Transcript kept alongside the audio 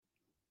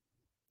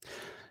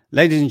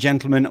Ladies and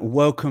gentlemen,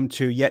 welcome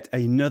to yet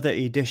another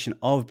edition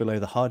of Below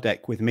the Hard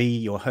Deck with me,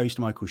 your host,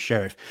 Michael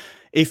Sheriff.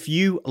 If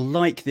you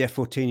like the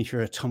F-14, if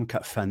you're a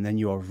Tomcat fan, then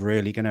you are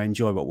really going to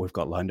enjoy what we've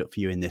got lined up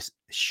for you in this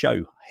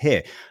show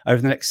here.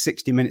 Over the next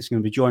 60 minutes, I'm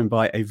going to be joined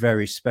by a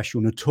very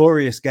special,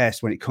 notorious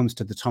guest when it comes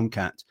to the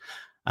Tomcat.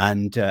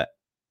 And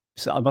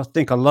so I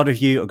think a lot of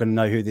you are going to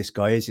know who this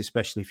guy is,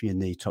 especially if you're in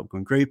the Top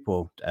Gun group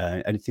or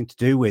anything to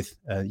do with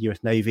US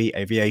Navy,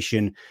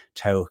 aviation,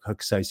 Tailcock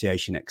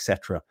Association,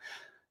 etc.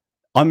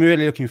 I'm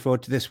really looking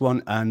forward to this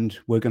one, and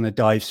we're going to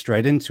dive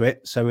straight into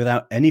it. So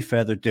without any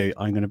further ado,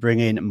 I'm going to bring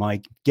in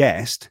my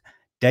guest,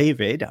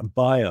 David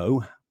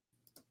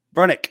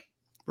Baranek.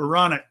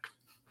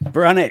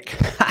 Baranek.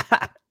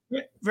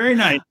 Very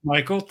nice,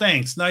 Michael.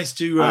 Thanks. Nice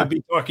to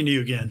be talking to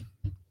you again.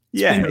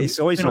 It's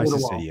always nice to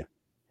see you.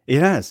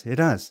 It has.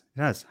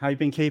 How you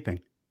been keeping?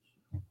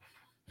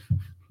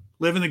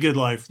 Living the good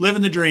life.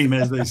 Living the dream,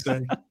 as they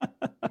say.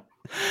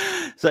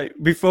 So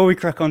before we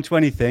crack on to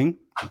anything,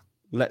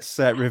 let's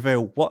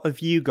reveal, what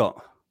have you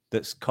got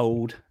that's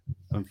cold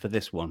for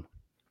this one?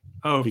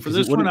 Oh, because for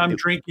this one, I'm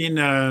drinking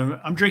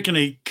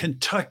a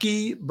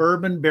Kentucky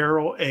bourbon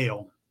barrel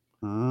ale.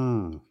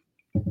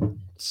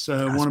 It's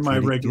one of my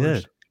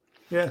regulars. Good.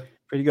 Yeah.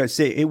 Pretty good.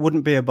 See, it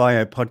wouldn't be a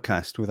bio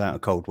podcast without a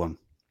cold one.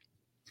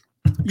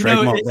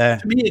 To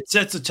me, it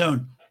sets a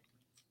tone.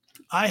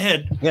 I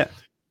had,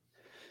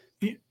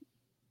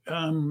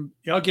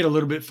 I'll get a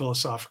little bit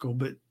philosophical,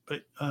 but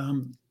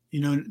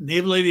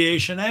naval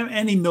aviation,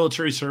 any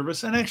military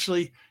service, and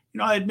actually,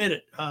 I admit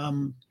it,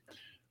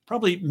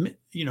 probably,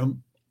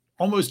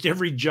 almost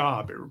every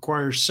job, it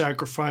requires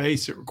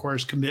sacrifice, it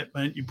requires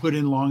commitment. You put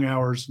in long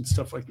hours and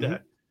stuff like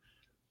that.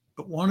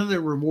 But one of the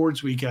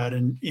rewards we got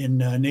in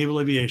naval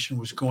aviation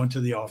was going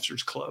to the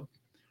officers club.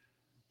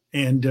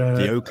 And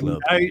the O Club.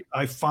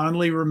 I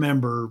fondly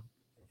remember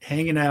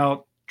hanging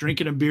out,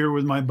 drinking a beer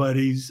with my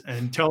buddies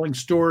and telling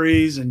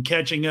stories and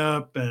catching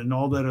up and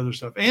all that other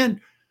stuff. And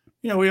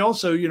we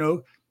also,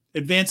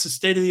 advanced the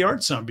state of the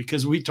art some,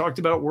 because we talked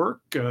about work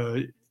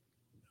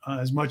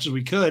as much as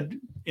we could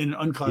in an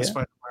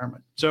unclassified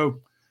environment. So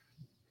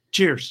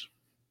cheers.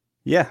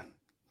 Yeah.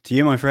 To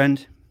you, my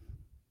friend.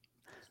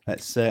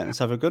 Let's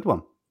have a good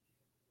one.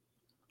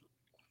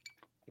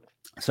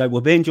 So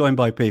we're being joined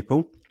by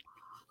people,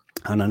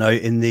 and I know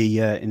in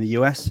the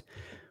US,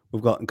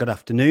 we've got good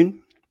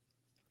afternoon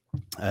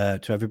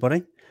to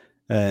everybody.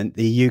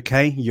 The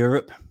UK,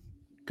 Europe,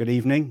 good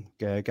evening,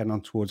 getting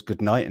on towards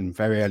good night, and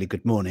very early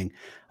good morning.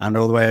 And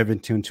all the way over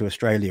into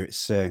Australia,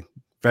 it's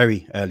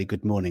very early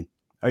good morning.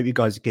 I hope you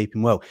guys are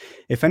keeping well.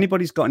 If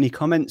anybody's got any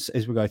comments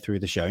as we go through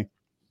the show,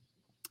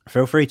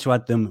 feel free to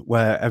add them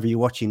wherever you're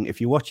watching. If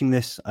you're watching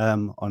this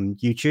on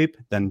YouTube,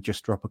 then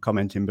just drop a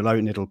comment in below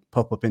and it'll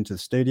pop up into the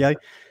studio.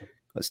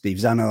 Got Steve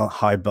Zano,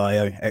 hi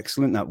bio,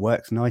 excellent, that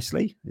works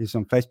nicely. It's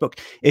on Facebook.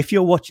 If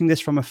you're watching this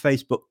from a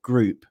Facebook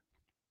group,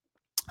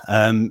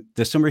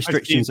 there's some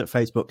restrictions that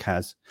Facebook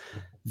has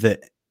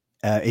that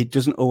it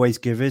doesn't always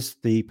give us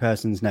the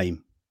person's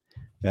name.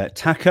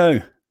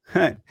 Taco,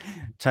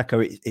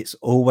 it's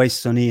always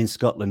sunny in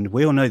Scotland.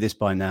 We all know this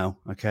by now,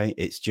 okay?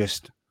 It's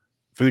just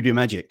voodoo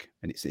magic,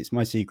 and it's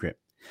my secret.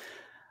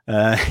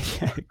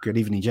 Good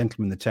evening,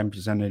 gentlemen. The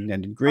temperature's under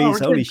 10 degrees.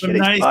 Holy shit,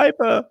 nice. It's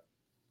Piper.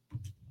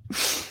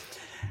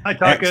 Hi,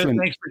 Taco. Excellent.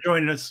 Thanks for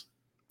joining us.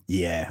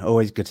 Yeah,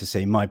 always good to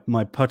see my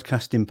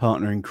podcasting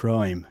partner in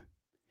crime,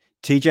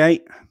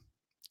 TJ.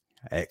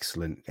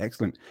 Excellent. It's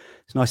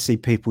nice to see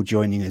people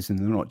joining us and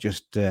they're not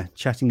just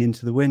chatting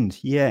into the wind.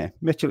 Yeah,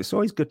 Mitchell, it's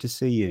always good to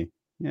see you.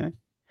 Yeah,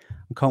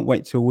 I can't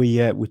wait till we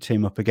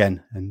team up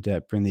again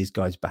and bring these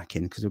guys back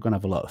in, because we're going to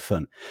have a lot of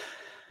fun.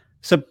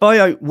 So,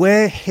 Bio,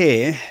 we're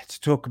here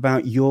to talk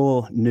about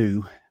your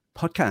new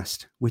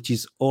podcast, which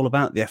is all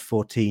about the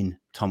F-14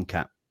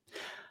 Tomcat.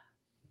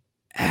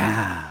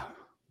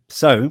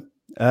 So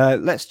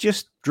let's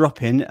just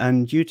drop in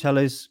and you tell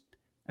us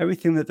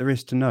everything that there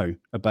is to know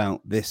about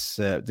this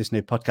this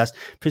new podcast.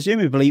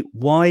 Presumably,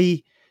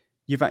 why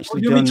you've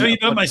actually done. You want me to tell you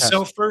about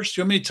myself first?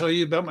 You want me to tell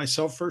you about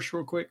myself first,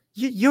 real quick?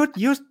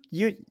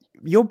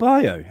 Your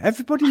bio.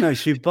 Everybody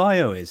knows who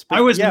Bio is.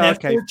 I was an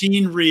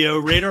F-14 Rio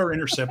radar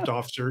intercept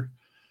officer.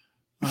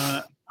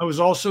 I was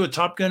also a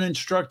Top Gun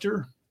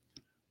instructor,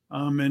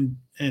 and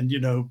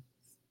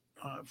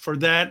for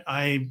that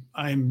I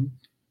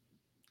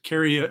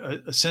carry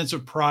a sense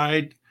of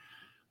pride.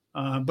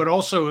 But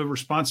also a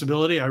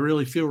responsibility. I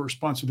really feel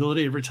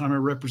responsibility every time I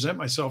represent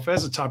myself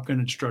as a Top Gun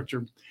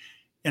instructor.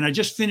 And I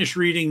just finished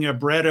reading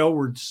Brad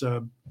Elwood's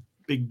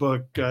big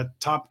book,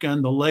 Top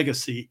Gun, The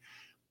Legacy.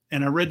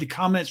 And I read the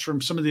comments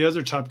from some of the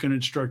other Top Gun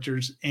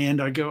instructors,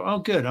 and I go, oh,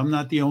 good. I'm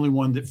not the only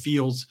one that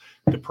feels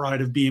the pride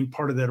of being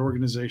part of that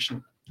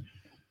organization.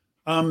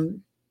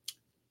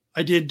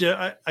 I did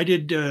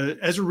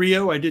as a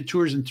Rio, I did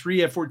tours in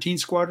 3 F-14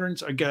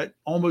 squadrons. I got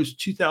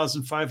almost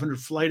 2,500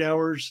 flight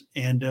hours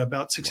and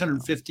about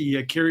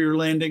 650 carrier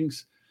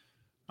landings.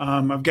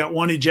 I've got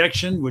 1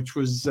 ejection, which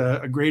was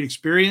a great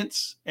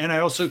experience. And I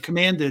also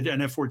commanded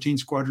an F-14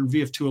 squadron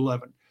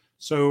VF-211.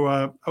 So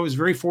I was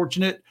very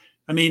fortunate.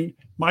 I mean,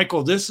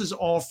 Michael, this is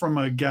all from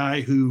a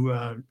guy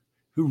who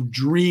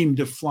dreamed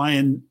of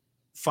flying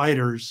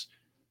fighters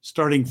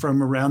starting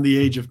from around the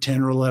age of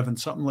 10 or 11,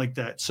 something like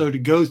that. So to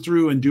go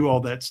through and do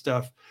all that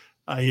stuff,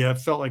 I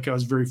felt like I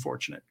was very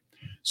fortunate.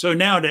 So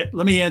now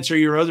let me answer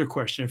your other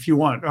question if you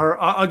want, or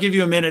I'll give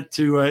you a minute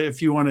to, if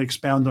you want to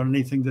expound on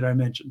anything that I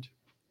mentioned.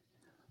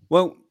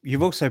 Well,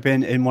 you've also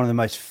been in one of the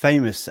most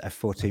famous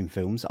F-14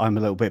 films. I'm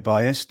a little bit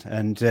biased,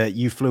 and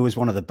you flew as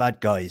one of the bad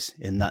guys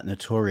in that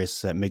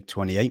notorious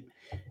MiG-28.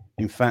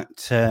 In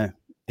fact,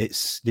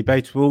 it's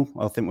debatable.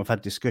 I think we've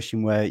had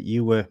discussion where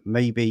you were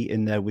maybe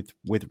in there with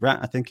Rat.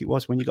 I think it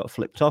was when you got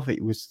flipped off.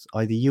 It was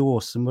either you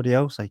or somebody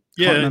else. I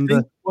can't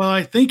remember.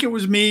 I think it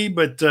was me,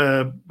 but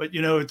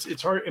you know,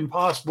 it's hard,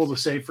 impossible to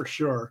say for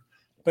sure.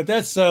 But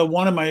that's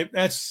one of my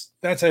that's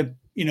a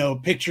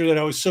picture that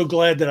I was so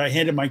glad that I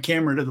handed my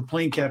camera to the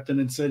plane captain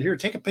and said, "Here,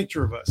 take a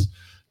picture of us."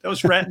 That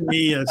was Rat and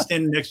me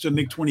standing next to a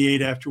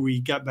MiG-28 after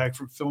we got back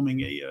from filming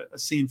a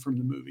scene from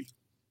the movie.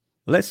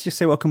 Let's just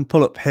see what I can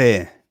pull up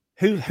here.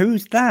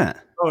 Who's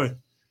that? Oh,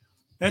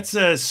 that's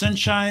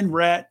Sunshine,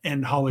 Rat,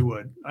 and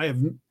Hollywood. I have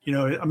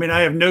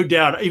no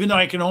doubt, even though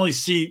I can only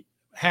see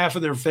half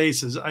of their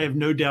faces, I have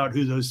no doubt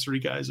who those three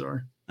guys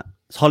are.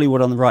 It's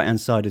Hollywood on the right-hand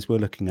side as we're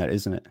looking at,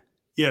 isn't it?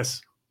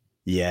 Yes.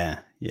 Yeah.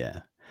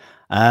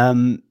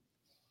 And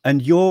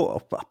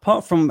you're,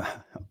 apart from,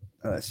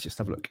 let's just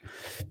have a look.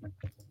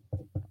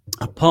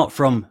 Apart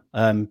from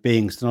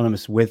being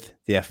synonymous with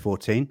the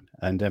F-14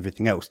 and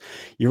everything else,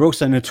 you're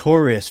also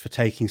notorious for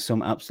taking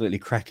some absolutely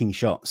cracking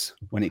shots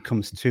when it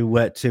comes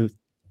to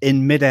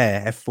in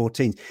midair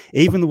F-14s,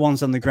 even the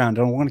ones on the ground.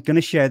 And I'm going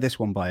to share this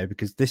one by you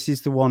because this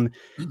is the one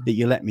that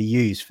you let me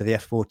use for the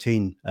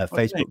F-14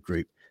 Facebook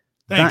group.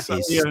 Thanks. That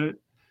is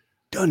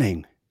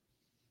stunning.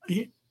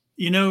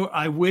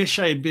 I wish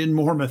I had been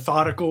more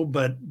methodical,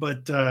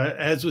 but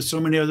as with so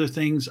many other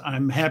things,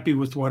 I'm happy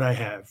with what I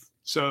have.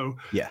 So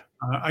yeah.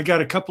 I got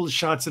a couple of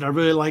shots that I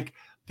really like.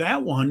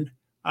 That one,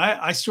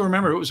 I still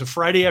remember. It was a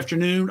Friday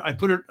afternoon. I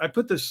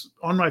put this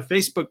on my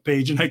Facebook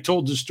page and I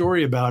told the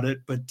story about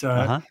it. But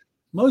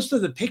most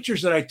of the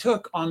pictures that I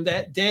took on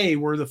that day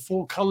were the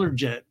full color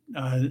jet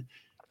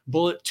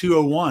Bullet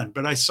 201.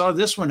 But I saw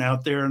this one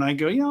out there and I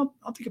go,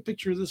 I'll take a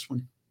picture of this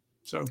one.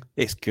 So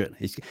it's good.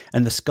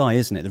 And the sky,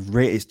 isn't it? It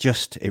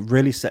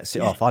really sets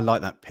it off. I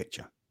like that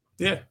picture.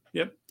 Yeah.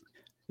 Yep.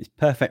 It's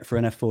perfect for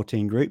an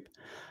F-14 group.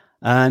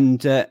 And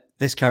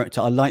this character,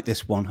 I like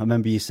this one. I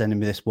remember you sending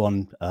me this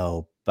one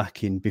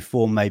back in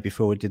before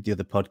we did the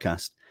other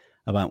podcast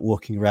about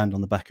walking around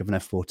on the back of an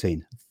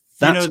F-14.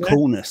 That's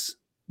coolness.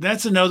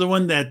 That's another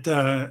one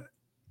that,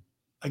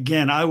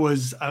 again, I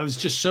was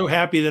just so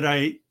happy that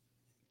I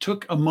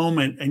took a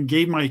moment and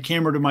gave my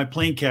camera to my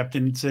plane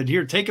captain and said,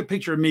 "Here, take a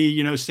picture of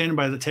me, standing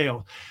by the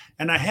tail."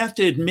 And I have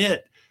to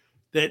admit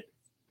that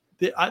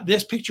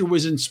this picture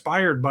was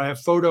inspired by a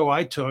photo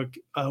I took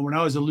when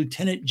I was a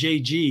Lieutenant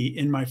JG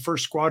in my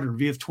first squadron,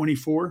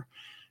 VF-24.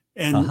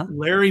 And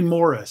Larry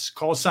Morris,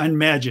 call sign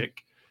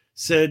Magic,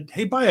 said,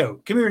 "Hey, Bio,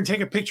 come here and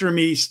take a picture of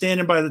me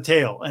standing by the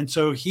tail." And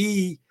so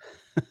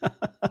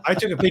I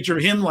took a picture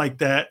of him like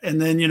that.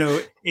 And then,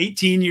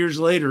 17 years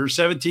later,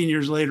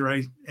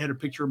 I had a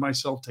picture of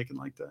myself taken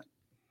like that.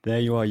 There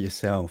you are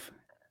yourself.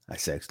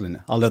 That's excellent.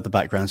 I love the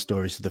background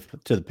stories to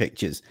the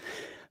pictures.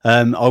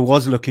 I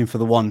was looking for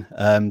the one,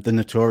 the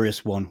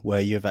notorious one,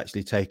 where you've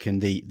actually taken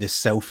this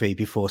selfie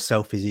before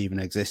selfies even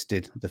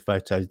existed. The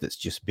photo that's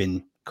just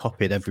been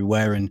copied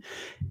everywhere, and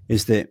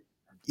is that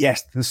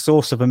the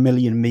source of a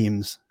million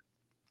memes.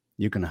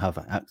 You're gonna have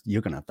that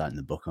in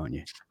the book, aren't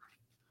you?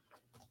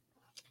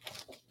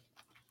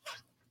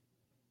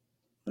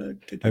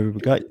 There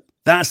we go.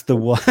 That's the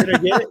one. Did I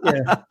get it?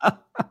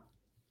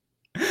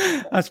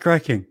 Yeah. That's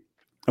cracking.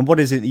 And what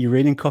is it that you're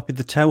reading? Copied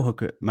the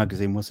Tailhook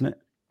magazine, wasn't it?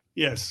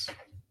 Yes.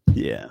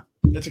 Yeah.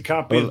 It's a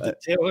copy of the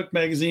Tailhook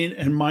magazine.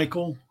 And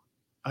Michael,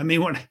 I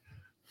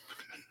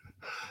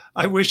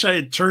wish I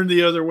had turned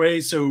the other way.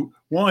 So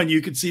one,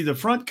 you could see the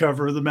front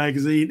cover of the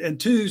magazine, and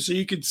two, so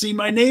you could see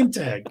my name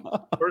tag.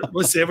 Or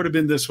let's say it would have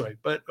been this way,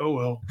 but oh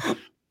well.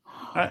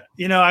 I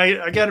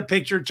got a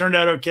picture, it turned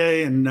out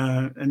okay, and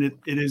it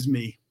is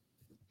me.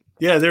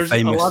 Yeah, there's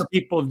famous. A lot of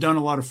people have done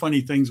a lot of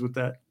funny things with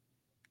that.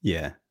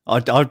 Yeah.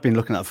 I've been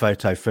looking at a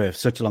photo for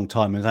such a long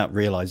time without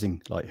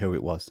realizing who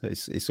it was.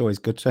 It's always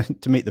good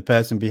to meet the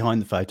person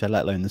behind the photo,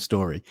 let alone the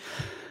story.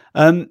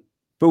 But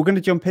we're going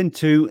to jump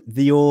into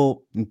your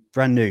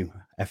brand new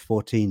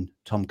F-14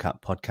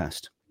 Tomcat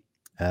podcast.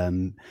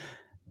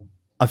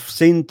 I've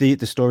seen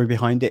the story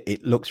behind it.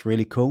 It looks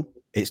really cool.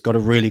 It's got a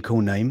really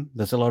cool name.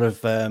 There's a lot of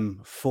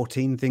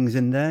 14 things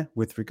in there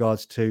with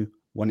regards to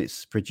when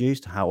it's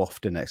produced, how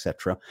often,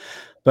 etc.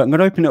 But I'm going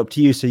to open it up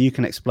to you so you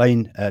can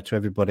explain to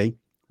everybody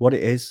what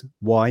it is,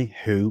 why,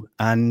 who,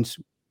 and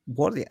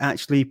what it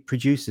actually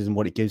produces and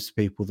what it gives to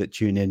people that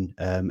tune in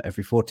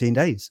every 14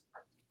 days.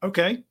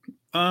 Okay.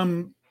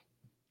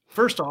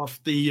 First off,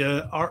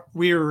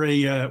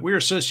 we're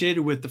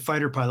associated with the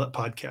Fighter Pilot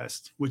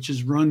Podcast, which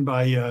is run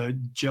by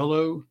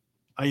Jello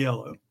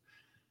Aiello.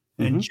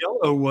 And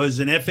Jello was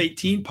an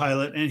F-18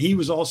 pilot, and he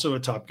was also a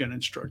Top Gun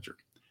instructor.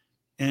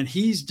 and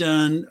he's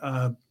done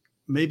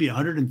maybe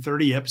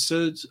 130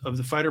 episodes of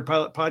the Fighter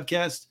Pilot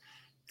podcast,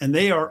 and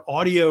they are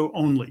audio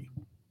only.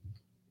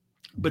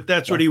 But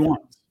that's what he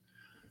wants.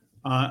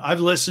 I've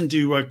listened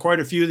to quite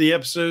a few of the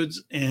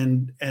episodes,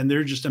 and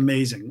they're just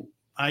amazing.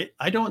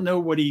 I don't know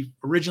what he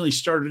originally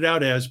started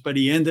out as, but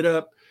he ended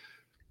up,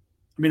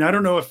 I mean, I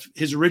don't know if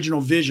his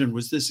original vision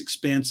was this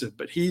expansive,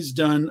 but he's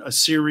done a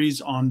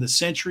series on the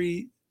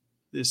Century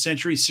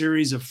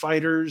series of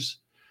fighters,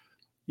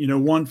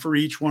 one for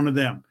each one of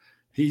them.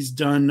 He's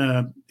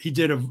done, he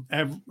did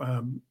a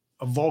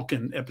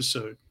Vulcan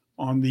episode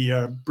on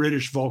the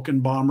British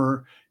Vulcan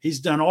bomber. He's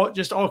done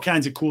all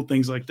kinds of cool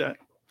things like that.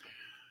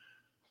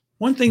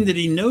 One thing that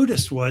he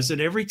noticed was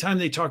that every time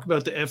they talk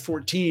about the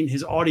F-14,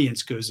 his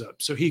audience goes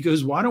up. So he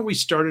goes, why don't we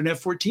start an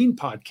F-14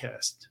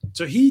 podcast?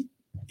 So he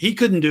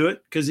couldn't do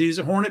it because he's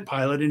a Hornet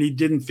pilot and he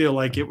didn't feel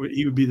like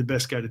he would be the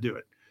best guy to do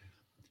it.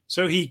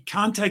 So he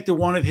contacted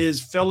one of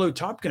his fellow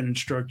Top Gun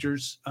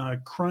instructors,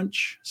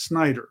 Crunch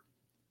Snyder.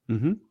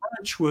 Mm-hmm.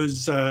 Crunch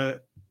was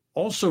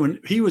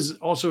he was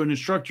also an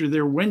instructor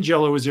there when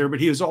Jello was there, but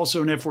he was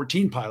also an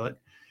F-14 pilot.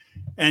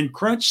 And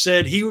Crunch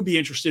said he would be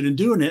interested in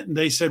doing it. And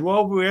they said,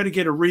 well, we had to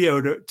get a Rio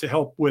to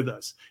help with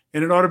us.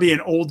 And it ought to be an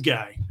old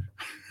guy.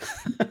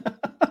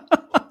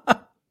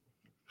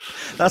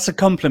 That's a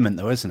compliment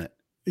though, isn't it?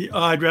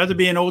 I'd rather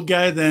be an old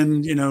guy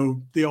than,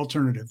 the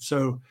alternative.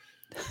 So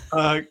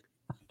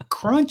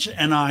Crunch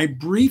and I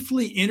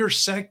briefly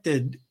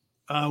intersected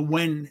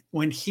when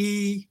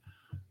he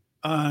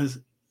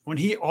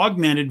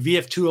augmented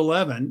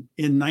VF-211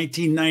 in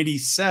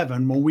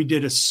 1997 when we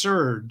did a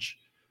surge,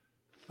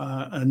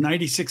 a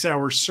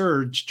 96-hour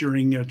surge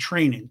during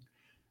training.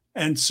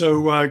 And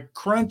so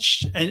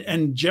Crunch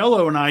and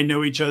Jello and I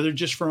know each other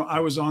just from, I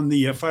was on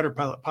the Fighter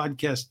Pilot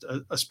podcast,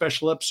 a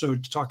special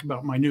episode to talk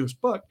about my newest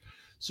book.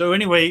 So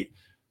anyway,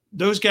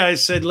 those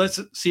guys said,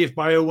 let's see if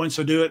Bio wants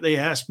to do it. They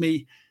asked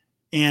me.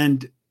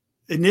 And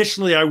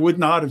initially I would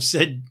not have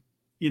said,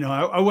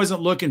 I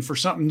wasn't looking for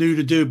something new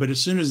to do, but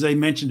as soon as they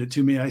mentioned it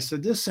to me, I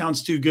said, this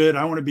sounds too good.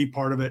 I want to be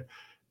part of it.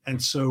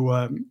 And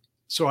so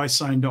I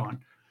signed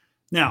on.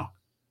 Now,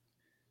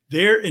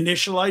 their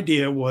initial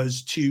idea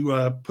was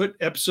to put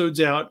episodes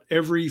out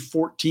every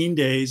 14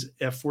 days,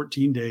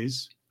 F-14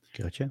 days.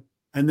 Gotcha.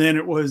 And then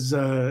it was,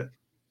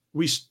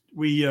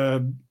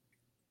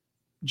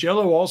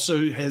 Jello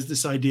also has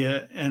this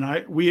idea, and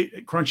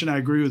Crunch and I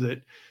agree with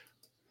it.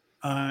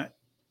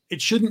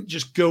 It shouldn't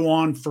just go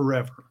on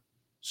forever.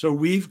 So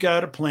we've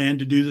got a plan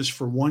to do this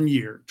for 1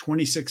 year,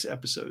 26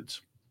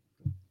 episodes.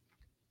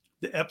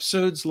 The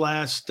episodes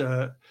last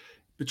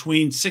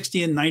between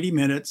 60 and 90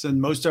 minutes, and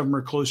most of them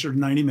are closer to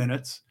 90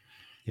 minutes.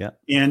 Yeah.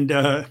 And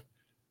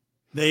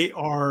they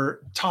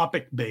are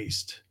topic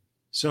based.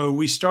 So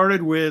we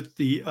started with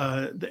the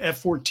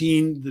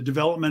F-14, the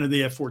development of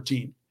the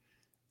F-14.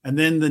 And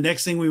then the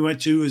next thing we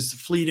went to is the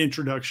fleet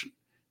introduction.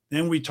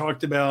 Then we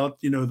talked about,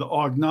 the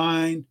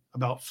AUG-9,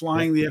 about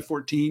flying the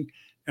F-14,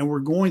 and we're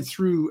going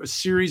through a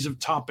series of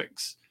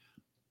topics.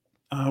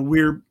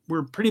 We're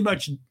pretty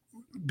much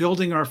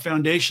building our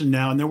foundation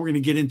now, and then we're going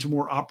to get into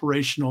more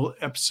operational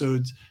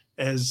episodes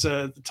as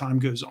the time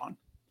goes on.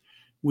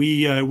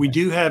 We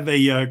do have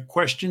a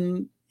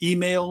question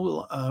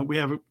email. We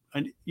have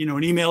an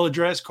email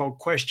address called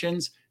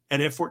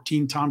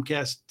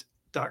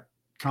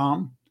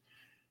questions@f14tomcast.com.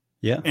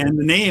 Yeah. And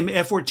the name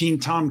F-14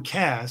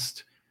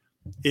 Tomcast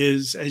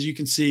is, as you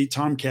can see,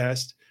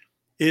 Tomcast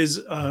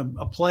is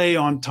a play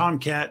on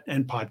Tomcat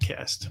and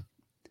podcast.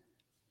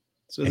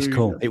 So it's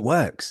cool. It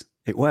works.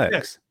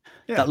 Yeah.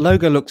 That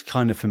logo looks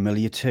kind of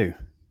familiar too.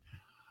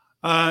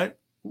 Our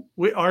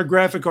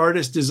graphic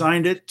artist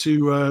designed it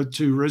to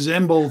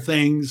resemble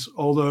things,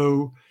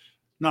 although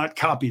not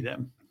copy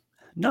them.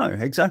 No,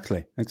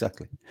 exactly.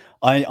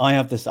 I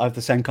have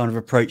the same kind of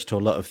approach to a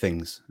lot of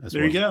things as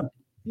well. There you go.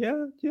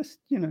 Yeah, just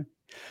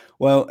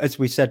well, as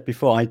we said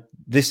before,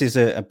 this is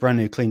a brand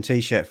new clean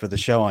t-shirt for the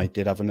show. I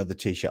did have another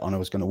t-shirt on I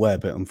was going to wear,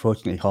 but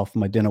unfortunately half of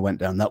my dinner went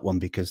down that one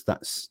because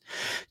that's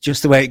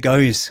just the way it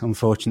goes,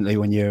 unfortunately,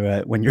 when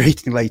you're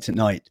eating late at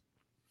night.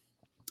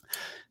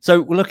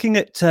 So we're looking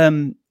at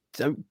Michael,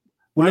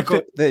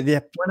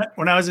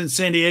 when I was in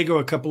San Diego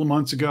a couple of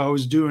months ago, I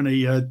was doing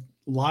a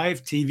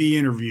live TV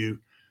interview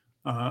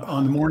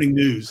on the morning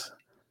news,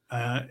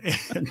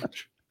 and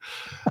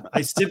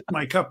I sipped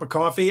my cup of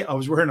coffee. I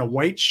was wearing a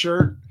white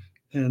shirt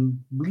and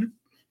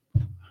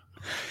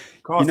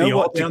coffee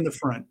all down the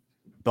front.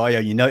 Bio,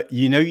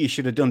 you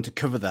should have done to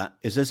cover that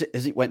is as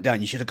it went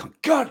down, you should have gone,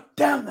 God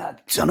damn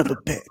that son of a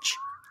bitch.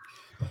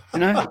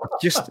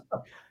 Just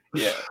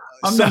yeah.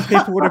 Some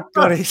people would have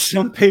got it,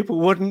 some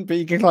people wouldn't, but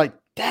you can like,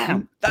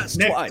 damn, that's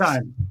next twice.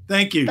 Time.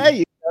 Thank you. There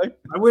you go.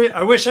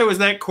 I wish I was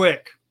that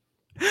quick.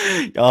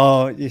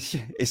 Oh,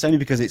 it's only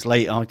because it's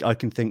late. I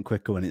can think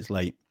quicker when it's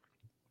late.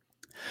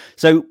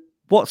 So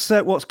what's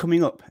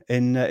coming up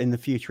in the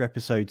future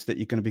episodes that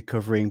you're going to be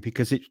covering?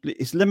 Because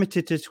it's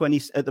limited to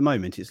 20 at the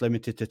moment. It's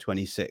limited to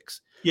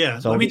 26. Yeah.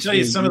 So let me tell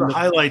you some of the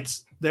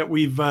highlights that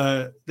we've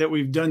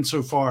done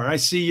so far. I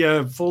see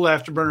Full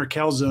Afterburner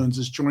Calzones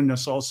is joining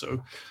us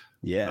also.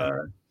 Yeah.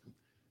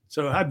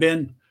 So hi,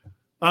 Ben.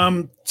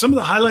 Some of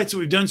the highlights that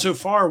we've done so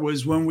far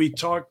was when we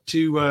talked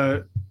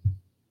to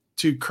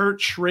Kurt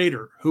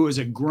Schrader, who is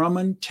a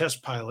Grumman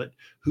test pilot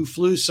who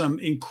flew some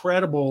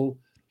incredible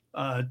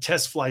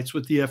test flights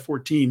with the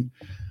F-14.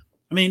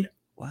 I mean,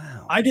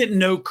 wow. I didn't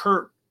know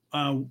Kurt.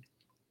 I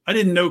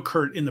didn't know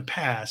Kurt in the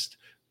past,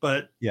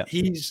 but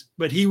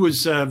he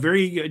was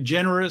very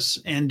generous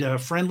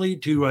and friendly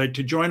to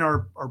join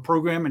our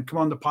program and come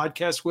on the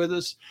podcast with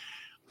us.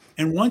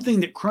 And one thing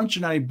that Crunch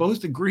and I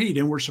both agreed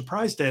and were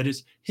surprised at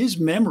is his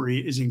memory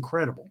is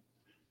incredible.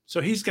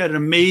 So he's got an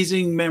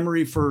amazing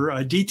memory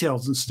for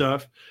details and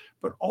stuff,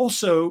 but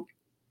also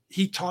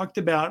he talked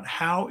about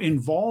how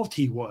involved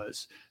he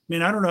was. I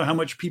mean, I don't know how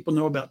much people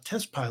know about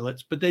test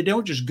pilots, but they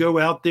don't just go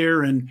out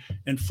there and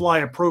fly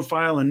a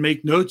profile and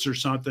make notes or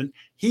something.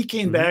 He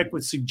came back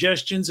with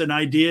suggestions and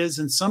ideas,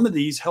 and some of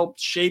these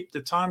helped shape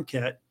the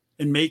Tomcat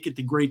and make it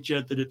the great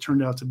jet that it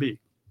turned out to be.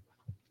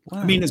 Wow.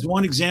 I mean, as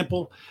one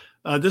example,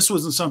 this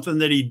wasn't something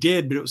that he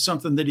did, but it was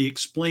something that he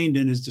explained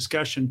in his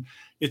discussion.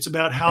 It's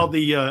about how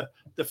the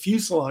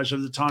fuselage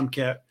of the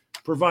Tomcat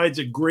provides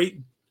a great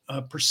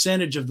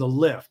percentage of the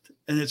lift,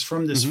 and it's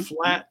from this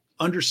flat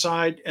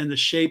underside and the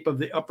shape of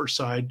the upper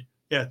side.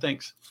 Yeah,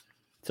 thanks.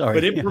 Sorry.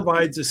 But it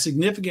provides a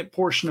significant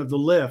portion of the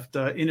lift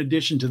in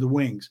addition to the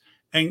wings.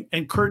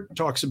 And Kurt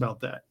talks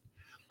about that.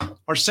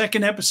 Our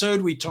second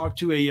episode, we talked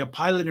to a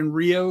pilot in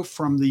Rio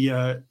from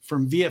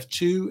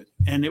VF2,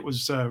 and it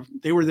was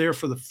they were there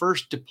for the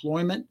first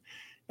deployment.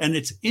 And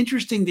it's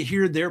interesting to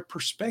hear their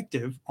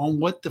perspective on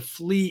what the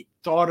fleet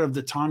thought of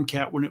the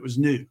Tomcat when it was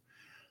new.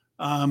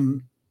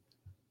 To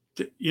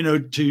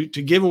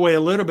give away a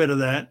little bit of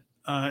that,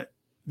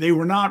 they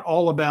were not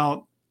all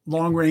about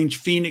long-range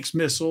Phoenix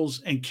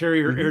missiles and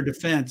carrier air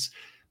defense.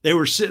 They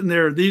were sitting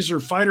there. These are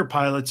fighter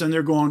pilots, and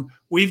they're going,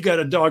 we've got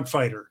a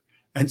dogfighter.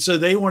 And so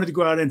they wanted to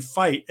go out and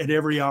fight at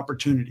every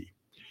opportunity.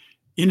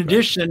 In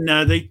addition,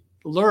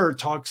 Lur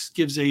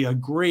gives a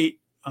great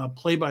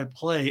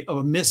play-by-play of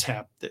a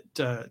mishap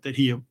that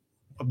he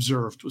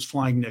observed, was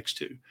flying next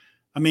to.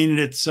 I mean,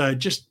 it's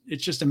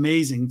just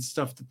amazing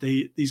stuff that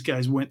these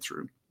guys went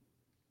through.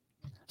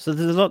 So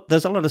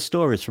there's a lot of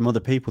stories from other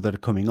people that are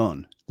coming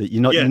on that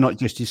you're not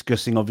just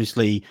discussing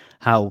obviously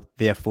how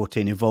the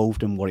F-14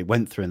 evolved and what it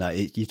went through and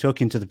that. You're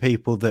talking to the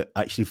people that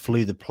actually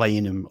flew the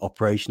plane and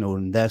operational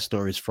and their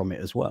stories from it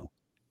as well.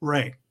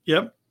 Right.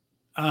 Yep.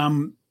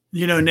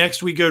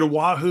 Next we go to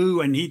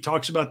Wahoo, and he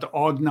talks about the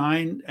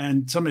AUG-9,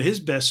 and some of his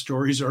best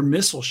stories are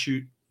missile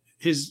shoot.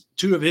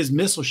 Two of his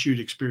missile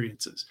shoot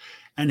experiences,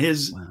 and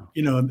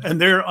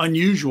and they're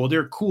unusual.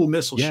 They're cool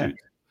missile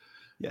shoots.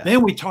 Yeah.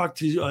 Then we talked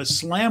to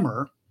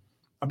Slammer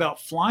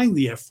about flying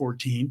the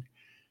F-14,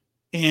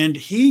 and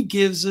he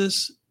gives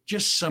us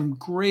just some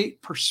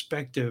great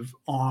perspective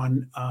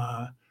on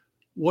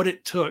what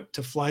it took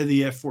to fly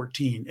the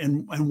F-14.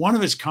 And one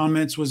of his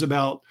comments was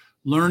about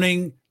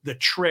learning the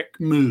trick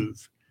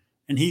move.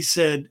 And he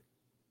said,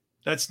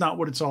 that's not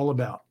what it's all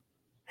about.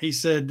 He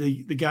said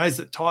the guys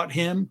that taught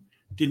him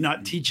did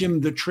not teach him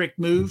the trick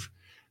move.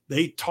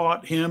 They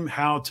taught him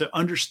how to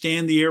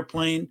understand the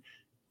airplane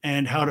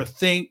and how to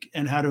think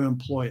and how to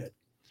employ it.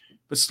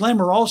 But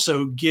Slammer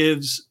also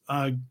gives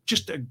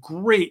just a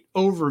great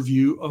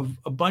overview of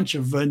a bunch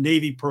of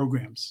Navy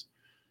programs.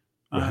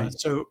 Right.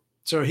 So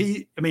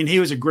he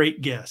was a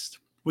great guest.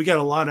 We got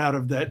a lot out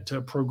of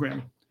that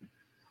program.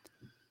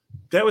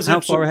 That was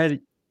how far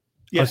ahead.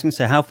 Yeah. I was going to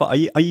say, how far are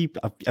you?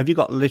 Have you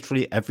got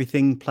literally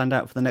everything planned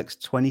out for the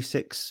next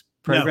 26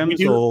 programs?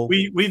 No,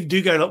 we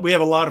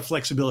have a lot of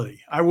flexibility.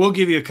 I will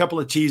give you a couple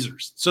of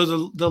teasers.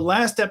 So the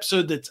last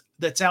episode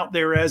that's out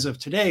there as of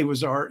today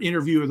was our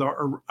interview with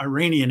our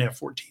Iranian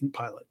F-14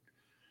 pilot,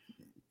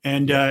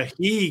 and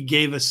he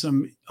gave us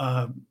some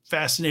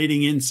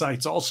fascinating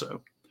insights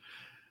also.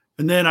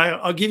 And then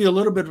I'll give you a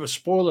little bit of a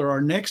spoiler.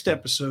 Our next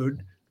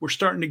episode, we're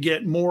starting to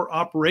get more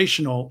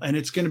operational, and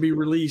it's going to be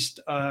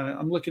released.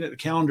 I'm looking at the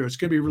calendar. It's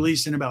going to be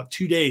released in about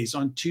 2 days,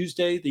 on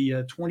Tuesday,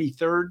 the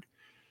 23rd.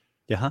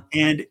 Yeah.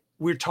 And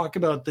we're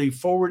talking about the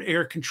Forward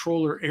Air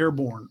Controller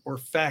Airborne, or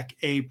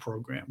FAC-A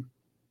program.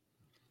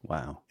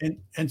 Wow.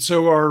 And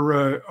so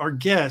our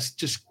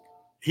guest,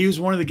 he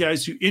was one of the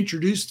guys who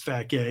introduced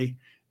FAC-A,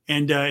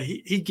 and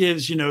he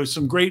gives,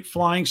 some great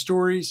flying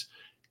stories.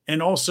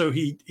 And also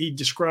he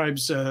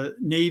describes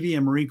Navy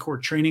and Marine Corps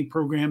training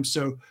programs.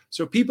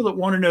 So people that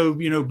want to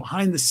know,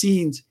 behind the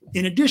scenes,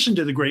 in addition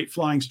to the great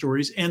flying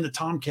stories and the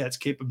Tomcat's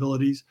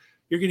capabilities,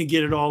 you're going to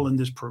get it all in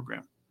this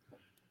program.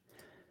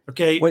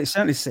 Okay. Well, it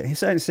certainly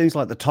seems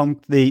like the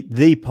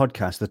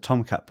podcast, the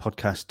Tomcat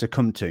podcast, to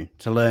come to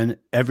learn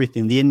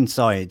everything, the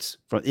insides,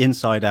 from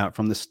inside out,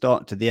 from the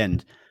start to the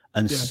end,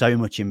 and so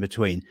much in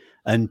between.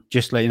 And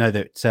just let you know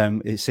that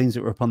it seems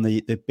that we're up on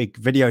the big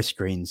video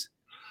screens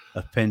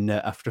up in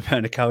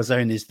Afterburner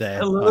Calzone is there.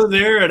 Hello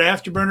there at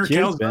Afterburner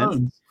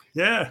Calzone.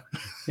 Yeah.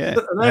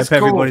 That's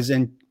cool.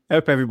 I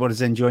hope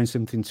everybody's enjoying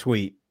something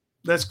sweet.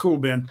 That's cool,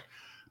 Ben.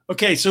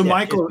 Okay, so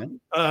Michael,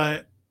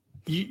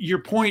 your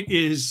point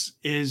is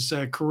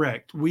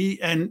correct. We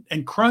and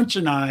Crunch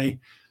and I,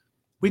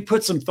 we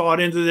put some thought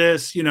into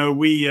this.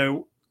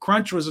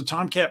 Crunch was a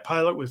Tomcat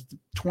pilot with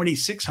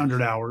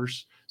 2,600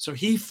 hours. So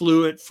he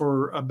flew it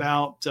for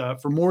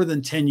for more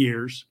than 10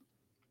 years.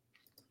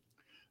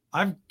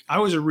 I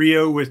was a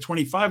Rio with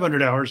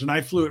 2,500 hours, and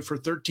I flew it for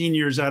 13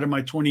 years out of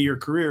my 20-year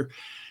career.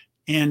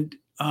 And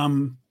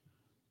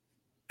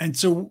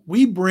so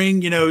we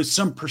bring,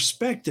 some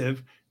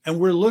perspective, and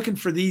we're looking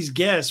for these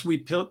guests. We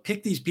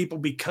pick these people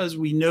because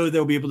we know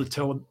they'll be able to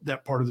tell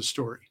that part of the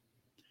story.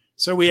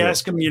 So we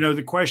ask them,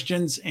 the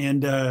questions,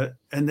 and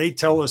they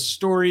tell us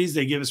stories.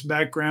 They give us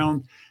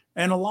background,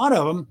 and a lot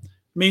of them,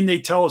 they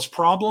tell us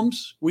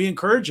problems. We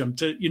encourage them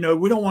to,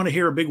 we don't want to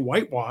hear a big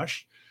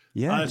whitewash.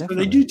 Yeah, so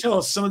they do tell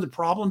us some of the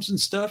problems and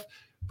stuff,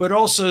 but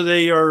also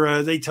they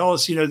tell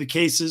us, the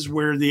cases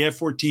where the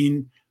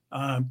F-14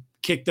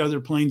 kicked other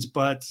planes'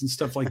 butts and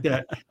stuff like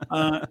that.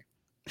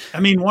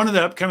 One of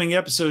the upcoming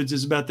episodes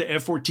is about the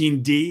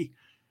F-14D,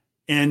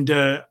 and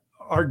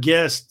our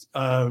guest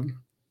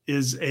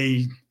is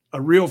a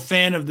real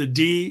fan of the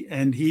D,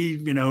 and he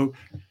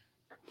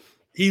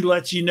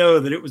lets you know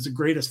that it was the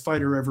greatest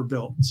fighter ever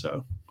built.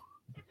 So,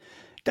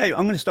 Dave,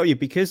 I'm going to stop you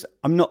because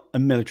I'm not a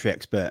military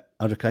expert.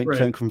 I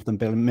don't come from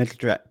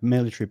the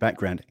military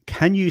background.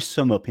 Can you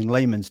sum up in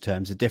layman's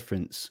terms the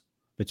difference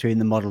between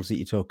the models that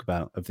you talk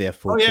about of the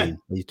F-14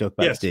 that you talk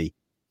about D?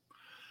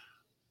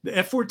 The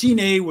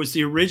F-14A was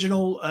the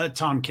original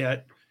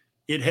Tomcat.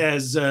 It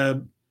has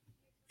a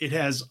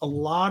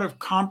lot of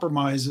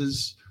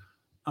compromises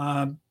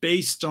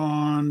based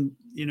on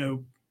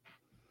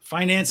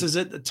finances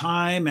at the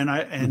time, and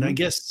I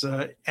guess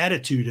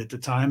attitude at the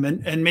time,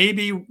 and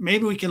maybe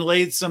we can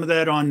lay some of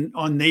that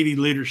on Navy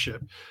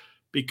leadership,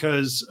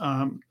 because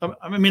I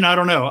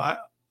don't know.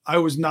 I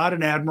was not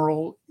an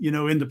admiral,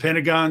 in the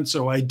Pentagon,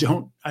 so I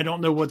don't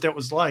know what that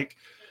was like,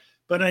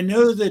 but I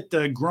know that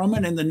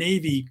Grumman and the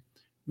Navy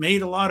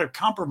made a lot of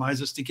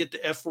compromises to get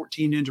the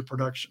F-14 into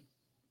production.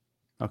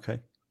 Okay,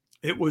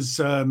 it was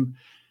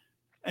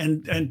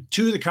and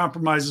two of the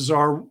compromises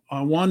are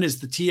one is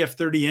the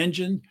TF-30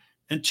 engine.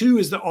 And two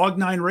is the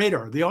AWG-9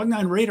 radar. The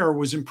AWG-9 radar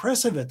was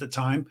impressive at the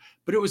time,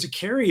 but it was a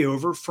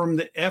carryover from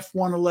the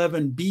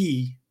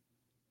F-111B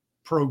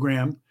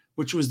program,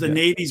 which was the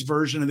Navy's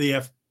version of the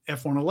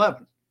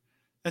F-111.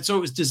 And so it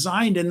was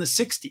designed in the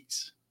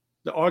 60s,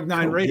 the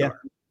AWG-9 radar.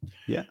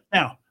 Yeah.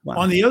 Now,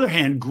 on the other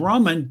hand,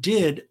 Grumman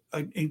did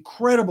an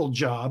incredible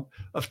job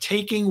of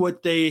taking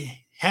what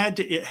they had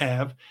to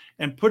have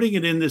and putting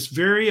it in this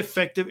very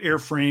effective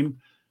airframe,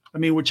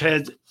 which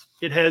has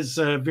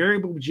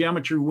variable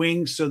geometry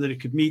wings so that it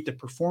could meet the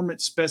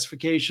performance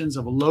specifications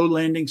of a low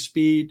landing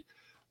speed,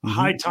 a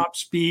high top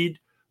speed,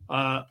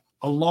 a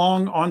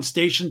long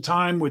on-station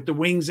time with the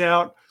wings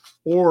out,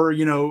 or,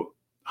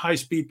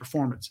 high-speed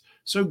performance.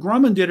 So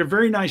Grumman did a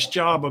very nice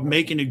job of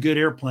making a good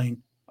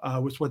airplane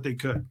with what they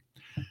could.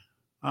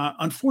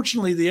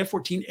 Unfortunately, the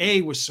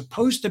F-14A was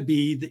supposed to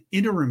be the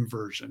interim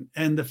version.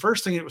 And the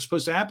first thing that was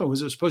supposed to happen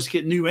was it was supposed to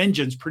get new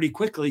engines pretty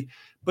quickly,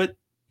 but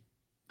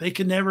they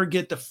could never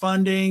get the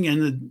funding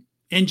and the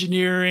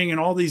engineering and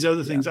all these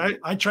other things.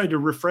 I tried to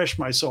refresh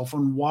myself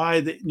on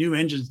why the new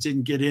engines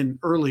didn't get in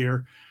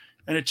earlier,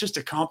 and it's just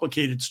a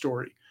complicated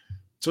story.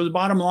 So the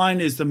bottom line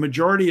is the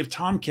majority of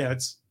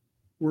Tomcats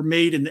were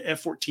made in the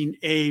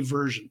F-14A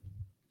version.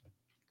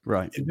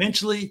 Right.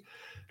 Eventually,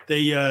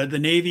 the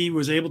Navy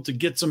was able to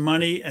get some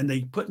money, and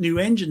they put new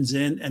engines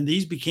in, and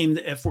these became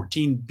the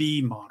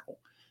F-14B model.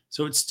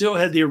 So it still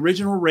had the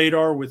original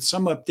radar with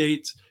some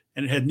updates,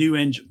 and it had new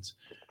engines.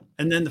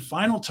 And then the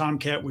final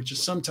Tomcat, which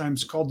is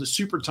sometimes called the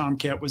Super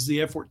Tomcat, was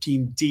the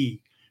F-14D.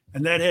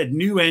 And that had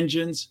new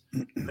engines,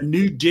 a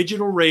new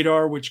digital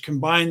radar, which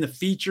combined the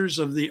features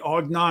of the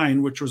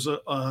AWG-9, which was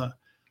a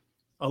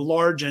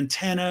large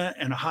antenna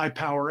and a high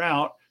power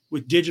out,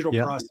 with digital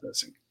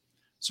processing.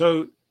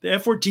 So the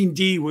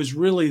F-14D was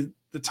really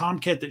the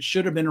Tomcat that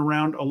should have been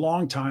around a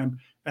long time.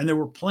 And there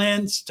were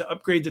plans to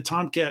upgrade the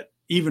Tomcat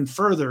even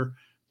further.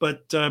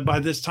 But by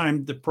this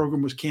time, the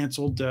program was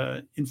canceled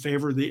in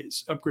favor of the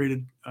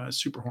upgraded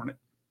Super Hornet.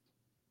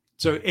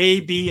 So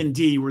A, B, and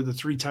D were the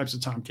three types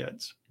of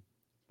Tomcats.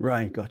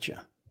 Right,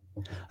 gotcha.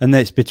 And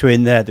that's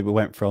between there that we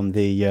went from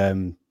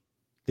the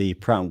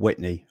Pratt &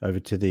 Whitney over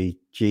to the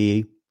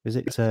GE. Is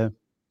it?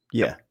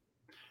 Yeah.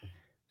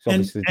 So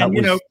obviously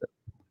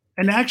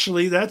and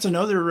actually, that's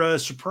another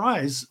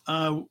surprise.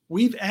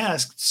 We've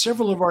asked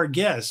several of our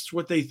guests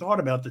what they thought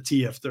about the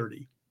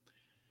TF-30.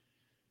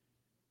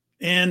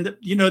 And,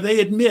 they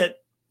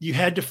admit you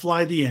had to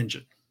fly the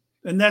engine,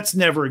 and that's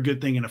never a good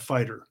thing in a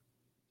fighter,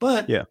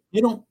 but they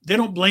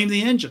don't blame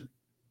the engine.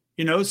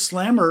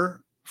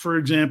 Slammer, for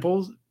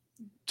example,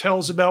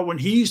 tells about when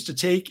he used to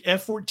take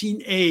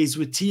F-14As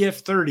with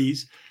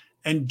TF-30s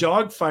and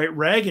dogfight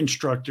RAG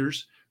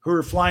instructors who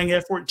were flying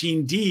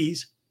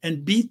F-14Ds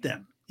and beat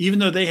them, even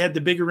though they had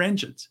the bigger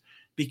engines,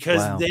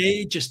 because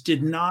they just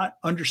did not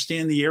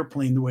understand the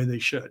airplane the way they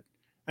should.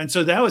 And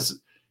so that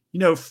was,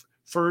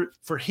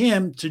 for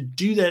him to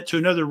do that to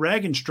another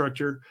RAG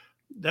instructor,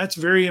 that's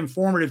very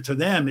informative to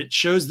them. It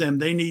shows them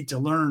they need to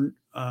learn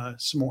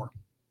some more.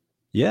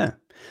 Yeah.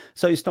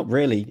 So it's not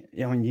really,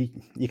 you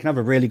can have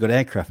a really good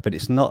aircraft, but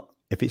it's not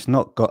if it's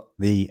not got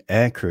the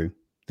air crew,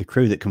 the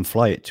crew that can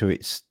fly it to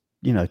its,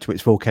 to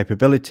its full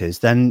capabilities,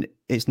 then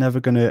it's never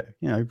going to,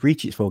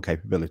 reach its full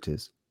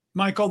capabilities.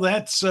 Michael,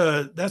 that's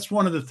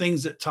one of the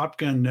things that Top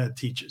Gun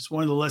teaches.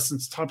 One of the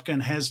lessons Top Gun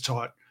has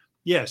taught.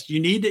 Yes,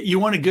 you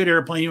want a good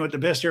airplane, you want the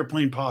best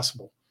airplane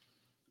possible.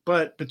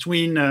 But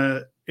between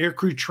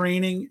aircrew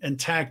training and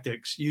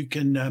tactics, you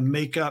can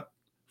make up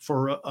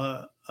for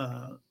a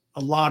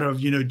lot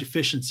of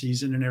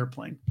deficiencies in an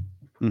airplane.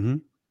 Mm-hmm.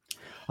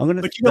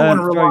 But you don't want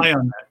to rely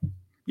on that.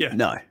 Yeah.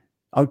 No,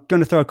 I'm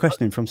going to throw a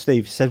question in from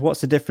Steve. He says,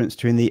 "What's the difference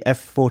between the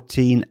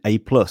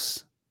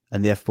F-14A+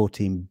 and the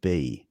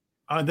F-14B?"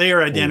 They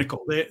are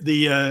identical.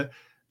 The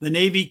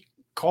Navy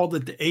called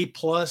it the A+.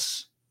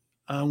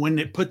 When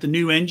it put the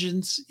new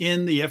engines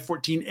in the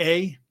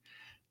F-14A,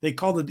 they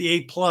called it the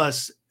A+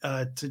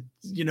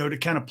 to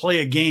kind of play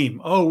a game.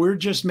 Oh, we're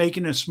just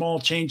making a small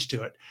change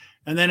to it.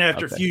 And then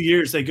after a few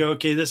years, they go,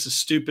 okay, this is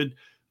stupid.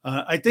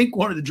 I think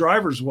one of the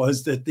drivers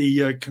was that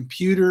the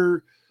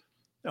computer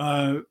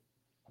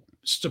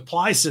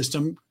supply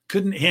system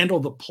couldn't handle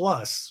the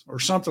plus or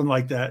something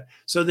like that.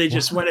 So they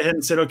just went ahead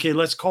and said, okay,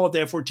 let's call it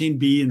the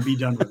F-14B and be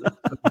done with it.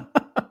 That's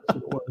what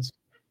it was.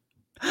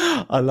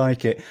 I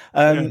like it.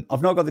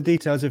 I've not got the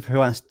details of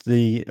who asked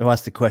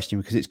the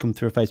question because it's come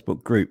through a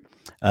Facebook group.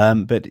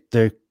 But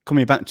they're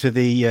coming back to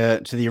the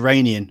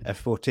Iranian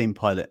F-14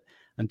 pilot.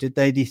 And did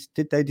they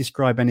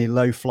describe any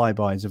low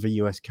flybys of a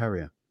US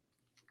carrier?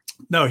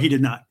 No, he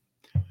did not.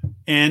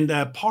 And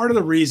part of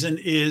the reason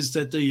is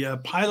that the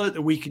pilot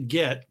that we could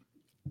get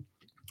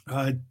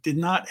did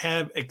not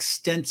have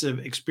extensive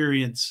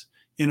experience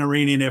in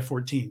Iranian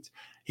F-14s.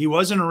 He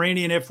was an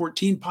Iranian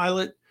F-14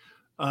 pilot,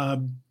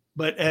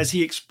 but as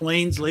he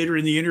explains later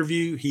in the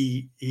interview,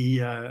 he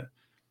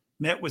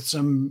met with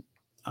some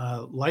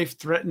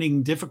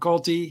life-threatening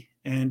difficulty,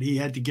 and he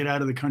had to get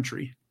out of the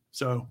country.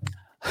 So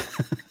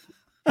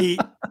he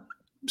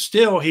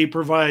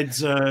provides,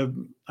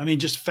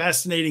 just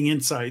fascinating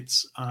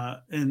insights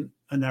in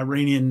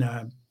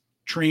Iranian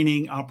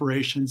training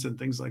operations and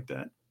things like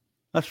that.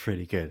 That's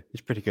really good. It's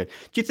pretty good.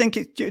 Do you think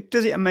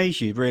does it amaze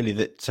you really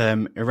that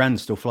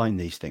Iran's still flying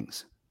these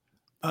things?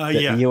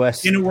 Yeah. The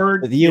US, in a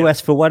word, the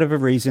US for whatever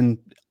reason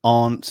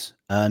aren't,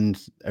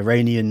 and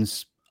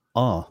Iranians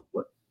are.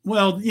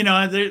 Well,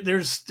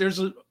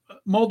 there's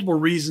multiple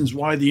reasons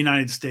why the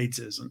United States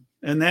isn't,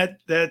 and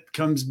that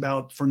comes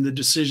about from the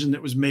decision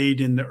that was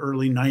made in the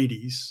early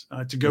 '90s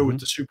to go with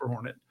the Super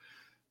Hornet.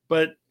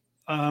 But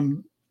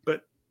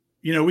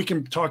we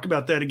can talk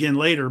about that again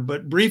later.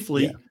 But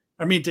briefly. Yeah.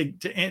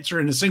 To answer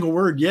in a single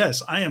word,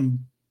 yes, I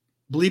am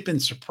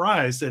bleeping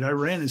surprised that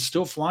Iran is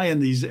still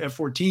flying these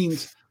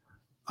F-14s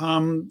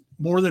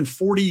more than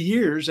 40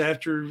 years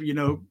after,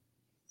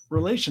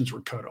 relations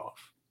were cut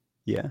off.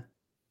 Yeah.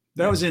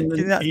 That was in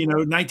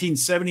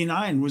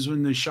 1979 was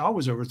when the Shah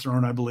was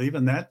overthrown, I believe.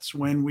 And that's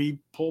when we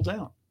pulled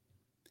out.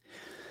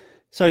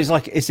 So is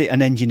it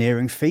an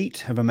engineering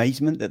feat of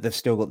amazement that they've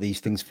still got these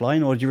things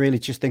flying? Or do you really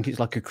just think it's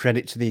like a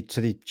credit to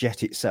the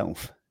jet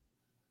itself?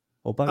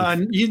 Or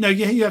both? You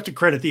have to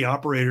credit the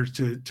operators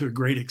to a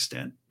great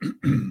extent.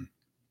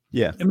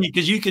 Yeah.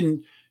 Because you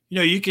can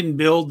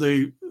build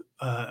a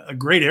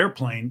great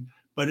airplane,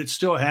 but it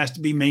still has to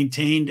be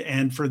maintained.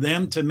 And for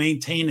them to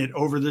maintain it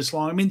over this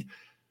long,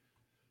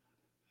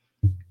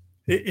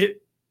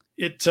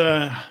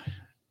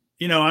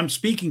 I'm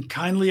speaking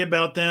kindly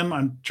about them.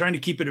 I'm trying to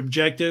keep it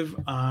objective.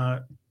 I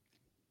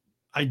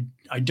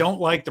don't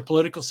like the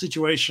political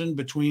situation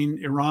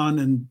between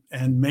Iran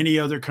and many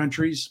other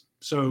countries.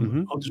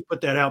 So I'll just put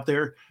that out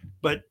there.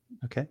 But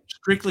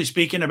strictly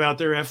speaking about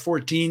their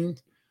F-14,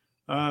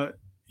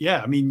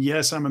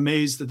 yes, I'm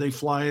amazed that they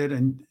fly it,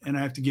 and I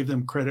have to give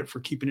them credit for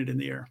keeping it in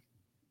the air.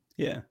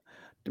 Yeah.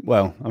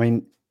 Well,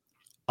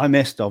 I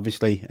missed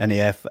obviously any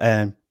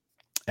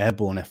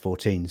airborne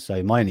F-14,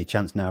 so my only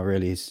chance now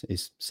really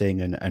is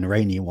seeing an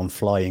Iranian one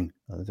flying.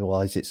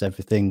 Otherwise, it's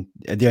everything.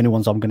 The only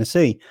ones I'm going to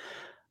see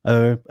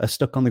are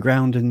stuck on the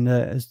ground and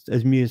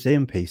as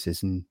museum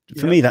pieces. And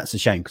for me, that's a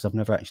shame because I've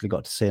never actually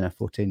got to see an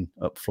F-14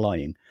 up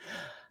flying.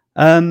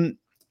 Going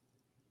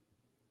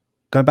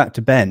back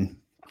to Ben,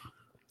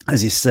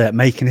 as he's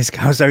making his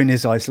calzone in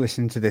his eyes,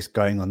 listening to this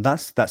going on.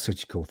 That's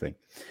such a cool thing.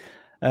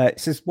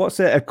 It says, what's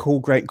a cool,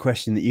 great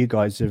question that you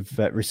guys have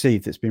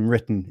received that's been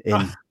written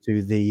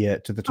into the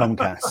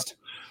Tomcast?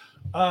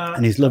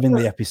 And he's loving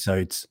the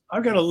episodes.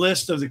 I've got a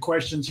list of the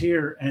questions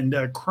here, and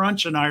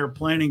Crunch and I are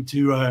planning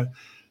to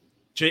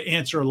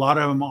answer a lot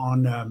of them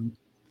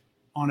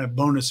on a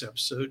bonus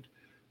episode.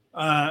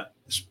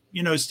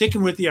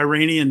 Sticking with the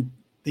Iranian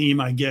theme,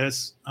 I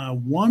guess,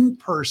 one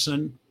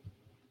person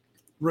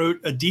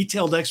wrote a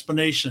detailed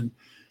explanation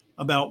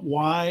about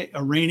why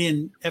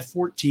Iranian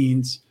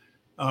F-14s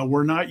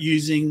were not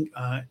using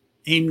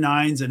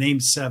AIM-9s and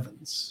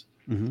AIM-7s,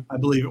 I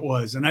believe it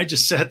was. And I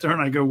just sat there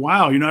and I go,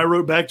 wow, I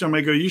wrote back to him,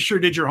 I go, you sure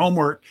did your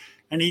homework.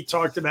 And he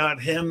talked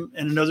about him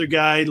and another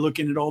guy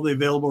looking at all the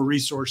available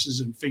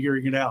resources and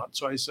figuring it out.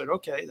 So I said,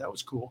 okay, that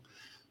was cool.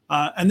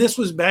 And this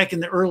was back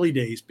in the early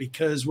days,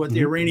 because what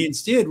the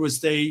Iranians did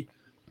was they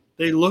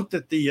they looked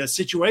at the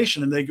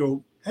situation and they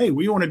go, hey,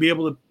 we want to be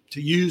able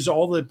to use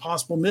all the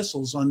possible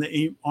missiles on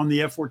the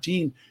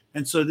F-14.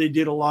 And so they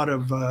did a lot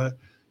of,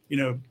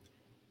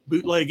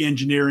 bootleg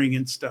engineering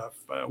and stuff,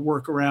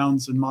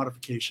 workarounds and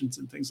modifications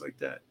and things like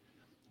that.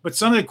 But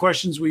some of the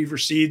questions we've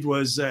received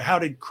was, how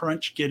did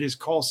Crunch get his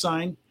call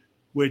sign?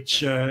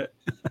 Which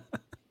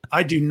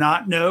I do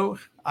not know.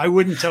 I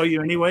wouldn't tell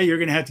you anyway. You're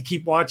going to have to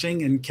keep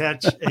watching and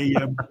catch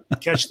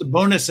the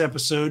bonus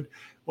episode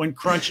when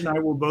Crunch and I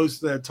will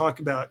both talk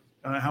about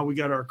how we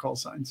got our call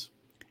signs.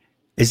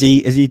 Is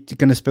he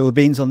going to spill the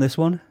beans on this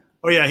one?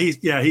 Oh yeah,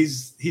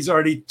 he's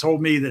already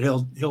told me that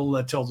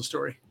he'll tell the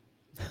story.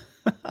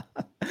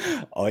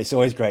 Oh, it's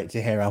always great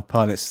to hear how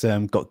pilots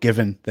got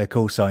given their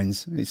call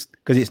signs. It's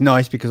because it's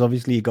nice because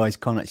obviously you guys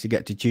can't actually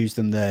get to choose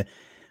them. They're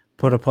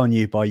put upon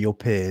you by your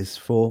peers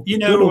for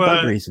good or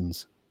bad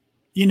reasons.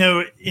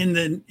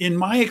 In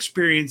my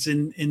experience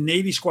in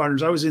Navy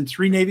squadrons, I was in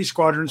 3 Navy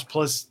squadrons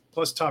plus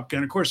Top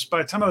Gun. Of course,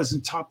 by the time I was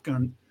in Top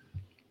Gun,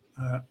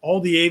 all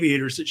the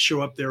aviators that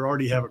show up there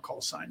already have a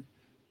call sign.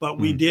 But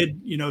we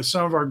did,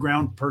 some of our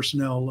ground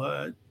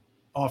personnel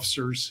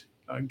officers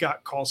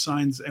got call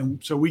signs, and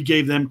so we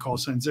gave them call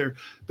signs there.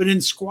 But in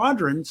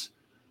squadrons,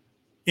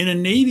 in a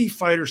Navy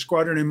fighter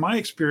squadron, in my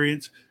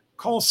experience,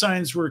 call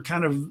signs were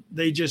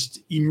they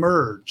just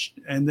emerged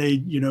and they,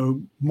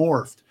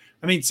 morphed.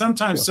 I mean,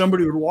 sometimes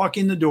somebody would walk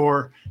in the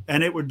door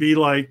and it would be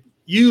like,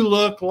 you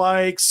look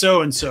like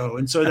so-and-so.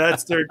 And so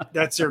that's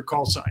their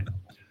call sign.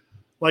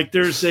 Like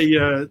there was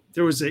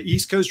a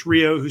East Coast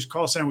Rio whose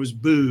call sign was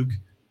Boog.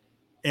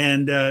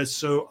 And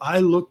so I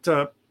looked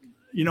up,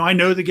 I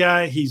know the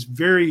guy, he's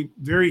very,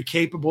 very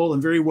capable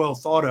and very well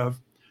thought of.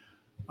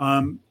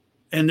 And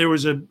there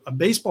was a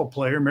baseball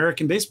player,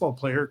 American baseball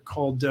player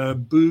called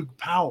Boog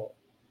Powell.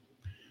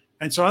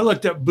 And so I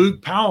looked up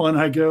Boog Powell and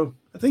I go,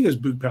 I think it was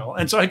Boog Powell.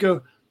 And so I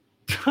go,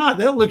 God,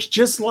 that looks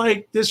just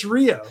like this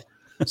Rio.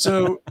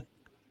 So,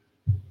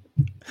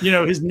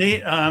 his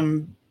name,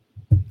 and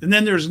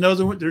then there's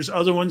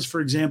other ones, for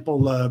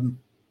example,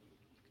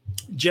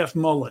 Jeff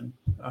Mullen,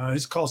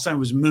 his call sign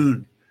was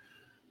Moon.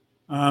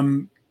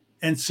 And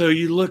so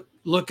you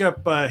look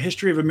up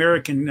history of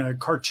American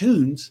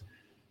cartoons.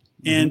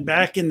 And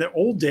back in the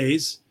old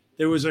days,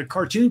 there was a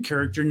cartoon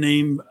character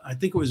named, I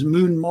think it was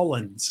Moon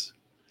Mullins.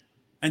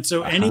 And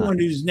so anyone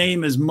whose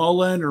name is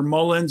Mullen or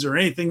Mullins or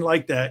anything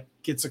like that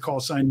gets a call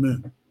sign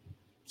Moon.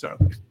 So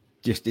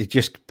it's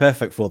just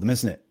perfect for them,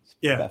 isn't it?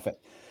 Yeah.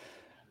 Perfect.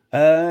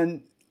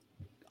 And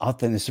I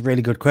think this is a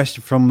really good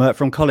question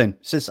from Colin.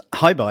 It says,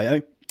 hi,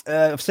 Bio.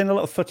 I've seen a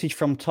lot of footage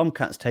from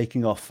Tomcats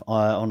taking off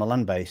on a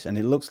land base, and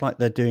it looks like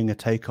they're doing a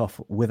takeoff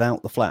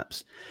without the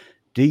flaps.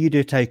 Do you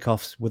do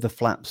takeoffs with the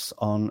flaps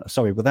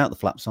without the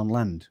flaps on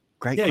land?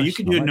 Great. Yeah, question. you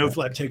can do a no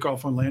flap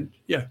takeoff on land.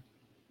 Yeah.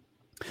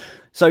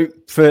 So,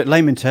 for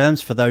layman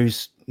terms, for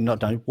those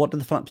not knowing, what do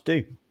the flaps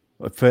do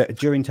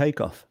during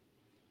takeoff?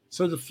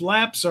 So the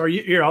flaps are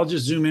here. I'll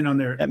just zoom in on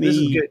there. This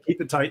is good.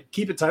 Keep it tight.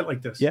 Keep it tight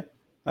like this. Yeah.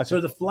 Okay.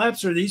 So the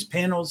flaps are these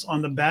panels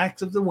on the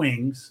backs of the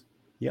wings.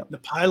 Yep. The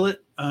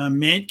pilot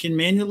can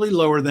manually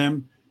lower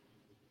them,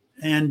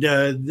 and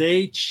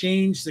they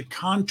change the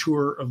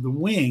contour of the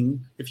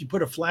wing. If you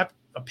put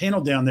a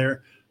panel down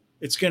there,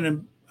 it's going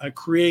to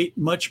create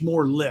much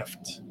more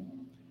lift.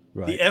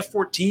 Right. The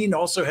F-14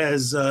 also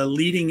has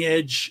leading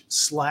edge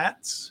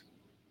slats.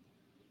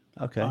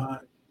 Okay.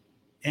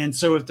 And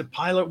so if the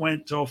pilot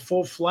went to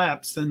full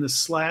flaps, then the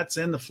slats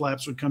and the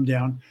flaps would come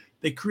down.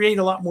 They create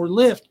a lot more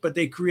lift, but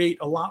they create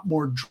a lot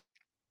more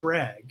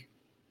drag.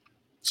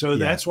 So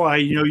that's why,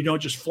 you don't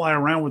just fly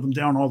around with them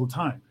down all the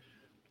time.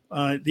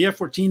 The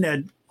F-14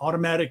 had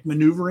automatic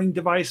maneuvering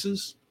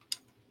devices.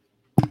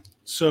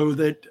 So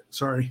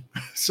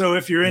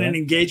if you're in an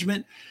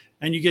engagement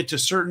and you get to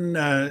certain,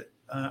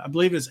 I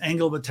believe it's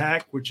angle of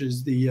attack, which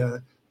is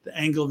the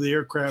angle of the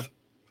aircraft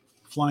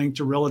flying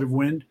to relative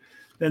wind,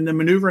 then the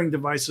maneuvering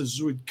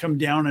devices would come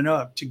down and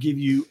up to give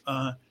you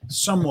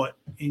somewhat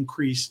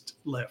increased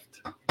lift.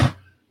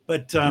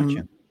 But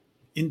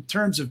in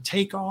terms of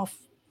takeoff,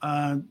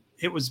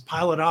 it was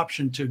pilot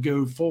option to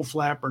go full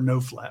flap or no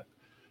flap.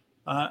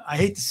 I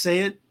hate to say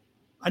it.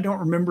 I don't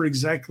remember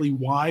exactly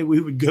why we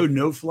would go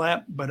no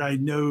flap, but I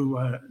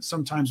know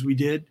sometimes we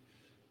did.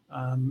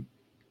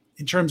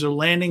 In terms of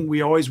landing,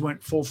 we always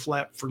went full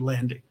flap for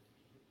landing.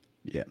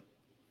 Yeah.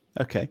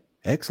 Okay.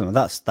 Excellent.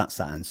 That's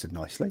answered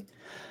nicely.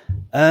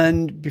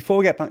 And before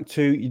we get back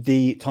to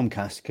the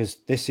Tomcast, because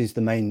this is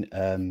the main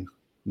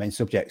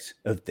subject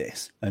of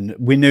this, and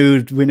we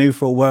knew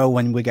for a while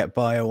when we get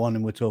Bio on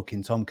and we're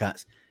talking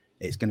Tomcats,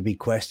 it's going to be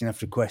question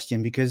after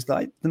question because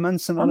the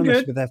man's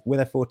synonymous with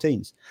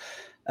F-14s.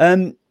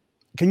 Can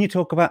you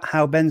talk about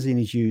how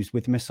benzene is used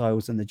with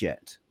missiles and the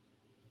jet?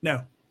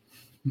 No.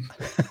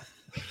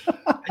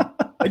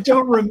 I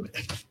don't remember.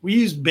 We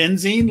use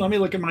benzene. Let me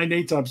look at my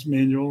NATOPS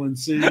manual and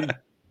see.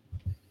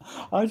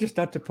 I just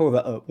had to pull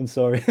that up. I'm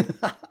sorry.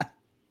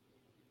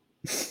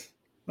 I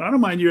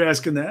don't mind you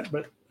asking that,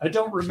 but I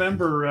don't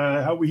remember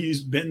how we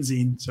used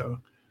benzene. So,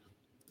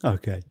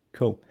 okay,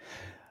 cool.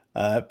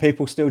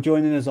 People still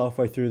joining us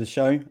halfway through the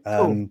show.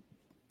 Cool.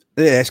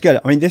 Yeah, it's good.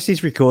 I mean, this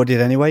is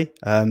recorded anyway.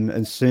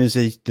 As soon as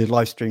the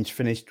live stream's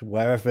finished,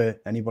 wherever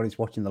anybody's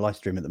watching the live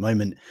stream at the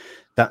moment,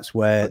 that's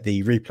where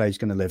the replay is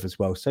going to live as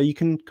well. So you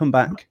can come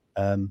back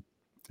and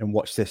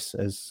watch this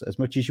as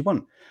much as you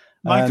want.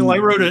 Michael, I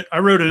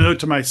wrote a note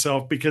to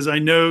myself because I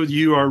know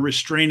you are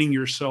restraining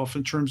yourself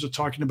in terms of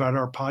talking about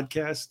our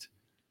podcast.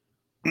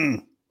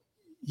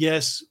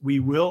 Yes, we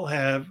will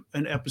have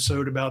an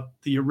episode about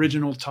the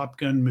original Top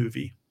Gun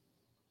movie.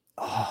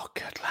 Oh,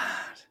 good lad.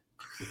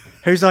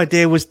 Whose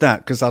idea was that?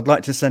 Because I'd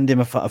like to send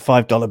him a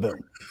 $5 bill.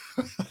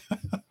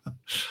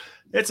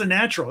 It's a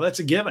natural. That's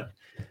a given.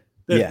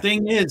 The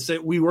thing is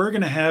that we were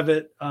going to have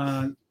it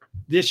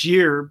this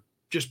year,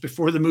 just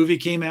before the movie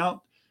came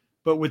out.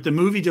 But with the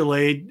movie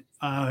delayed,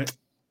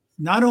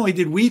 not only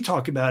did we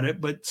talk about it,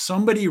 but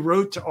somebody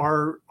wrote to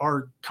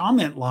our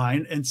comment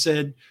line and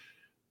said,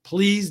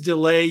 please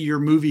delay your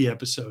movie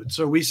episode.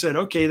 So we said,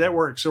 okay, that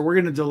works. So we're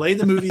going to delay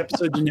the movie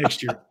episode to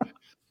next year.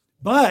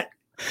 But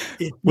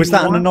was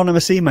that an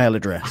anonymous email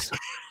address?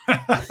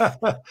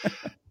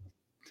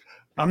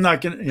 I'm not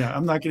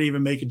gonna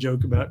even make a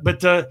joke about it.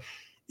 But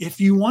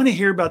if you want to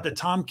hear about the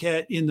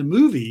Tomcat in the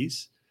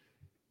movies,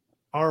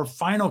 our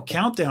final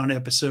countdown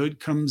episode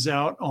comes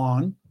out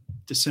on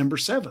December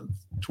 7th,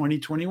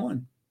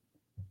 2021.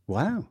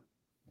 Wow.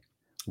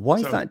 Why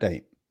is that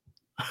date?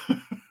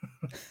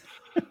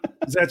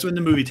 That's when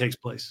the movie takes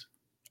place.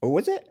 Oh,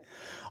 was it?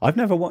 I've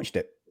never watched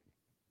it.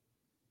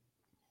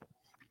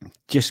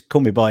 Just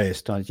call me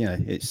biased.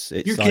 It's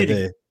You're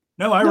kidding.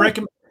 No, I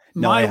recommend.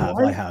 No, I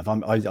have.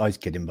 I was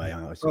kidding, but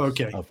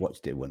okay. I've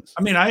watched it once.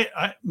 I mean,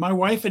 my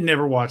wife had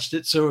never watched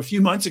it, so a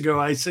few months ago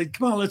I said,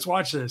 "Come on, let's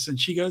watch this," and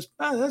she goes,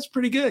 "Oh, that's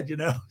pretty good,"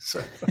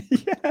 So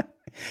yeah,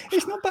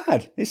 it's not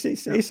bad. It's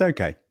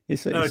okay.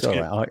 It's all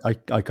right.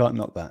 I can't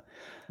knock that.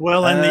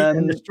 Well,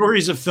 and the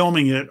stories of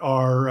filming it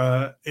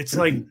are it's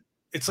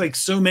like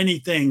so many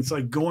things,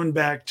 like going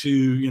back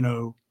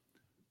to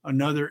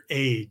another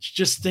age.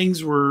 Just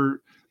things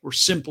were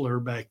simpler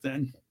back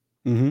then.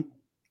 Mm-hmm.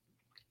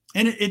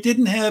 And it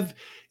didn't have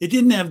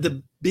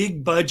the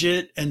big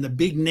budget and the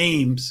big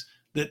names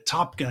that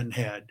Top Gun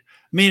had.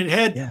 I mean, it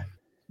had.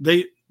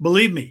 They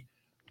believe me.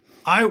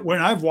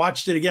 When I've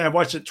watched it again, I've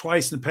watched it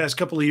twice in the past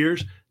couple of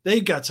years.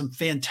 They've got some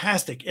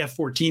fantastic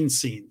F-14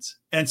 scenes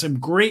and some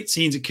great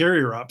scenes of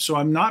carrier ops. So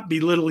I'm not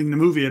belittling the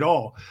movie at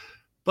all,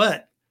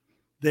 but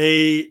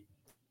it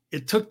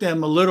took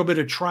them a little bit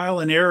of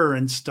trial and error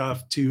and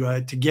stuff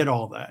to get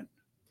all that.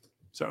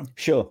 So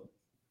sure.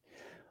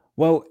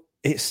 Well,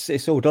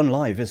 it's all done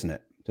live, isn't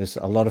it? There's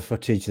a lot of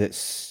footage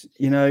that's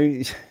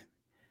the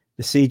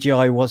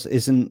CGI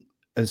isn't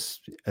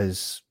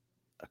as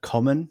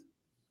common.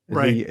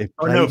 Right.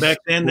 Oh no, back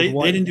then they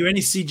didn't do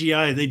any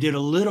CGI. They did a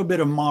little bit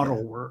of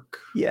model work.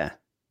 Yeah.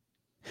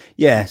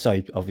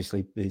 So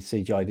obviously the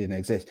CGI didn't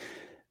exist.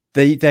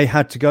 They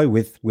had to go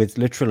with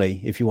literally,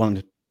 if you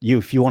want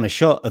a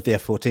shot of the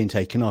F-14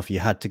 taking off, you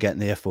had to get in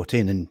the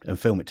F-14 and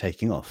film it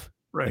taking off.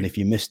 Right. And if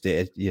you missed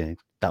it,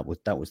 that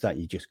was that.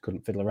 You just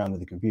couldn't fiddle around with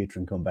the computer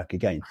and come back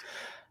again.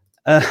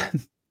 I'll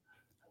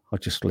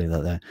just leave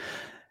that there.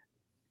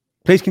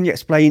 Please, can you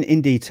explain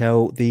in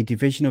detail the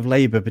division of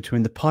labor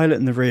between the pilot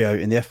and the Rio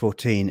in the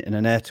F-14 in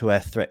an air-to-air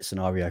threat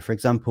scenario? For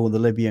example, the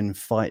Libyan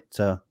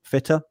fighter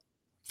fitter,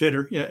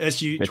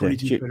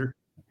 Su-22 fitter.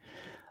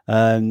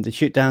 The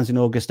shoot downs in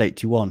August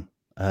 81.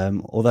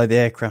 Although the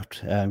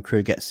aircraft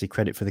crew gets the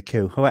credit for the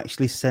kill, who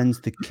actually sends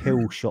the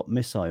kill shot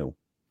missile?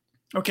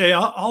 Okay,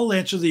 I'll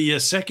answer the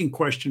second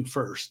question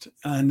first,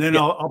 and then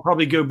I'll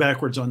probably go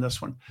backwards on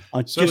this one.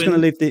 I'm going to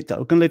leave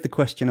the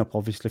question up,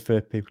 obviously,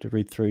 for people to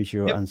read through as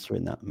you're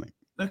answering that.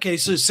 Okay,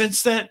 so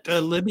since that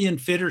Libyan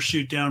fitter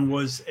shoot down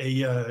was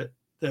the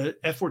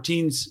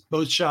F-14s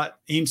both shot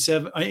AIM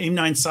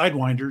 9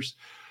 Sidewinders,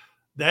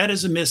 that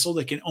is a missile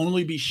that can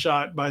only be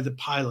shot by the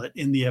pilot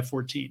in the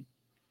F-14.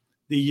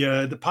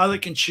 The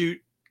pilot can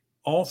shoot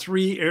all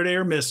three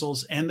air-to-air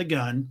missiles and the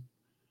gun,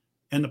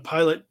 and the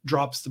pilot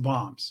drops the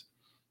bombs.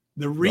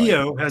 The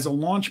Rio has a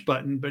launch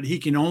button, but he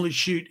can only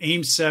shoot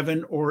AIM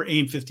 7 or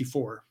AIM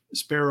 54,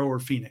 Sparrow or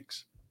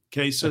Phoenix.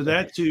 Okay, so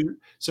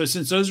so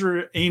since those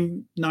were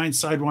AIM 9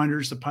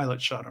 Sidewinders, the pilot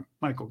shot them.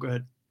 Michael, go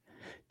ahead.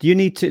 Do you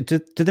need to?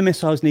 Do the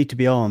missiles need to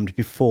be armed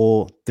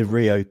before the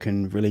Rio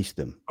can release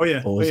them? Oh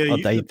yeah,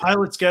 the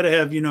pilot's got to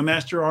have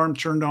master arm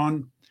turned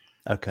on,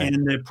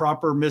 and the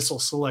proper missile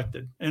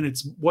selected, and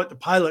it's what the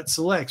pilot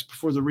selects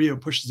before the Rio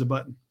pushes the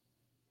button.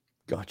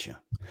 Gotcha.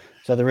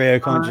 So the Rio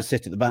can't just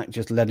sit at the back,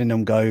 just letting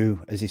them go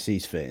as he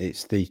sees fit.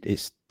 It's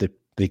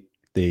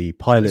the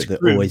pilot that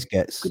always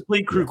gets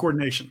complete crew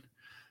coordination.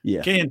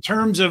 Yeah. Okay. In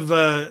terms of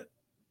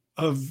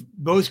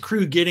both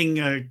crew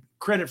getting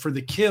credit for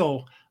the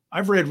kill,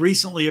 I've read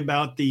recently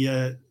about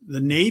the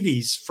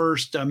Navy's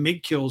first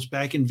MiG kills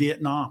back in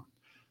Vietnam,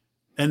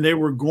 and they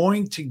were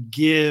going to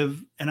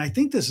give, and I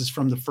think this is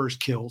from the first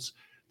kills,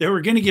 they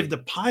were going to give the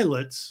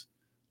pilots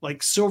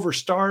like silver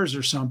stars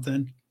or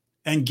something,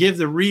 and give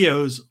the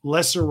Rios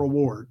lesser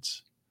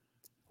rewards.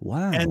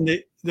 Wow. And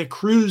the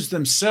crews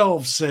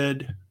themselves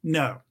said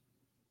no.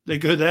 They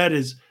go, that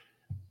is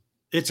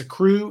it's a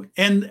crew,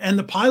 and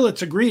the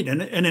pilots agreed.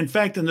 And in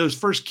fact, in those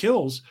first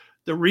kills,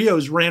 the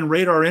Rios ran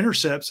radar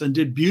intercepts and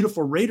did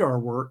beautiful radar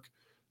work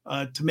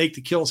to make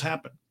the kills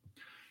happen.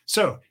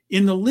 So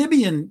in the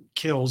Libyan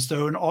kills,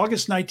 though, in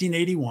August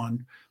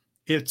 1981,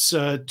 it's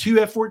two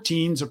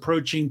F-14s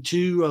approaching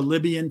two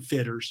Libyan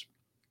fitters.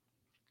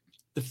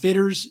 The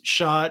fitters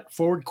shot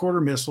forward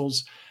quarter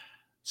missiles.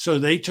 So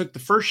they took the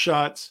first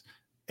shots,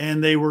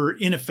 and they were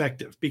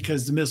ineffective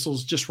because the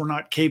missiles just were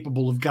not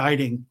capable of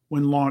guiding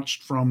when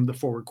launched from the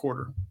forward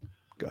quarter.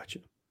 Gotcha.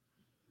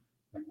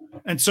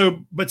 And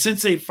so, but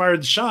since they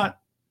fired the shot,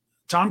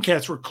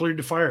 Tomcats were cleared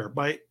to fire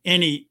by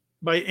any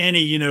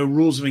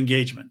rules of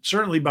engagement,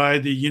 certainly by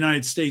the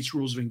United States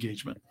rules of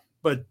engagement.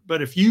 But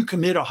if you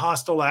commit a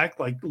hostile act,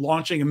 like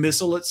launching a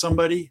missile at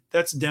somebody,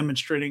 that's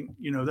demonstrating,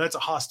 that's a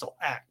hostile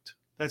act.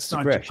 That's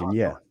not aggression.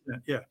 Yeah.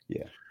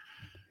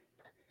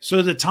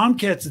 So the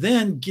Tomcats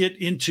then get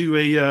into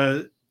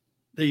here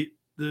I'll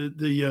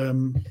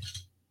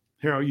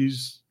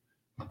use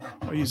a.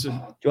 Do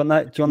you want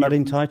that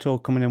in tight or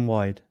coming in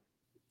wide?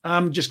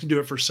 I'm just gonna do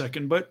it for a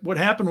second. But what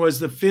happened was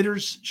the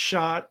fitters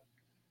shot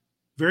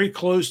very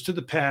close to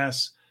the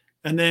pass,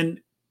 and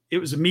then it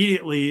was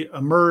immediately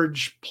a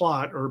merge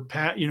plot, or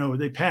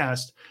they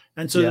passed,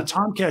 and so the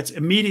Tomcats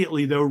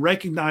immediately, though,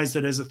 recognized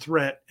it as a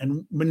threat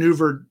and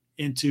maneuvered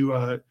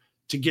into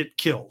to get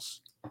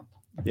kills.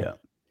 Yeah.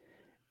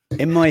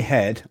 In my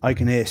head, I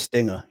can hear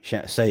Stinger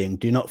saying,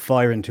 "Do not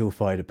fire until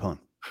fired upon."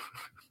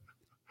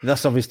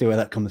 That's obviously where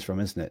that comes from,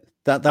 isn't it?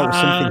 That was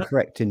something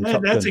correct in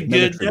Top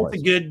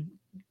Gun.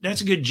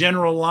 That's a good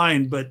general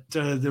line, but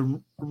the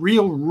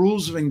real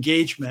rules of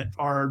engagement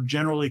are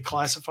generally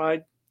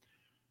classified.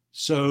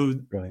 So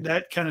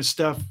that kind of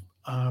stuff,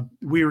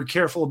 we were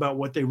careful about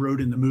what they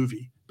wrote in the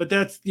movie. But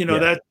that's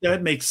that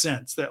makes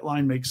sense. That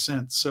line makes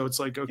sense. So it's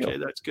like, okay,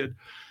 that's good.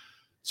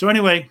 So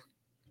anyway,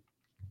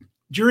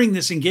 during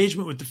this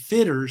engagement with the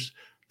fitters,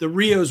 the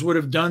Rios would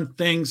have done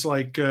things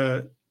like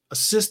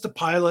assist the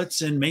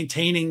pilots in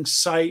maintaining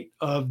sight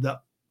of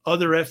the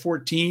other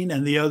F-14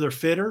 and the other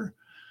fitter.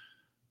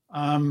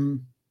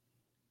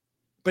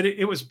 But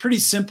it was pretty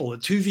simple. A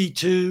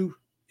 2v2.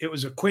 It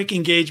was a quick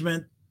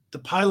engagement. The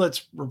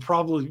pilots were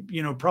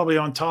probably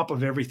on top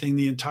of everything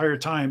the entire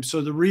time.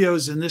 So the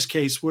Rios in this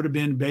case would have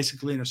been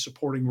basically in a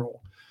supporting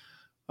role.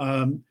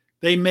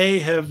 They may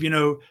have,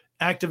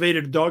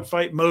 activated a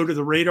dogfight mode of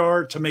the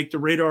radar to make the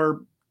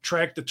radar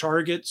track the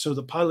target so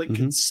the pilot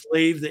can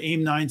slave the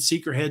AIM-9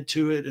 seeker head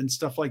to it and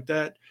stuff like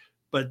that.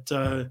 But,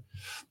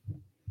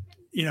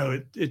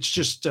 it's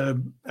just,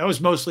 that was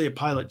mostly a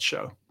pilot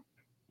show.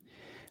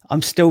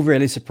 I'm still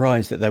really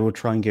surprised that they will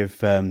try and give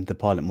the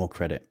pilot more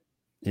credit.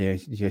 Yeah,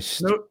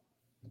 No.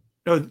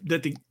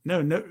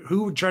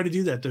 Who would try to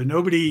do that though?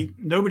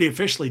 Nobody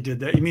officially did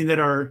that. You mean that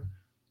our?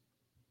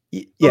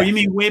 Yeah. Oh, you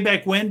mean way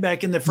back when?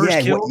 Back in the first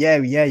kill? Yeah.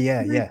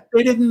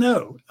 They didn't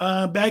know.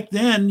 Back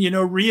then,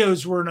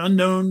 Rios were an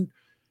unknown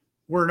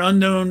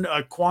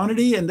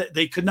quantity, and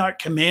they could not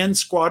command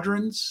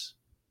squadrons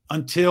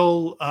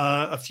until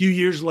a few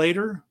years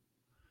later.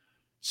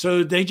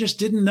 So they just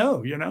didn't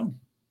know.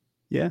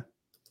 Yeah.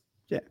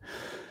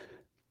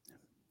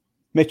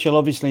 Mitchell,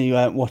 obviously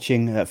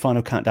watching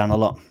Final Countdown a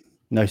lot,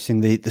 noticing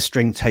the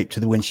string taped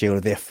to the windshield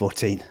of the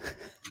F-14.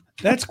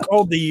 That's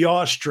called the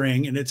yaw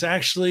string, and it's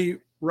actually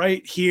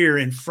right here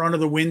in front of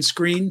the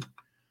windscreen,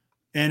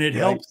 and it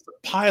helps the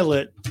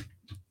pilot.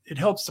 It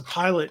helps the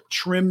pilot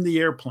trim the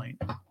airplane.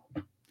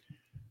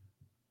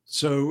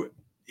 So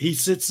he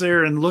sits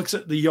there and looks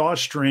at the yaw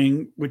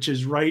string, which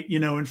is right,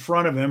 in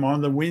front of him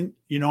on the wind,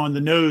 on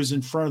the nose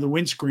in front of the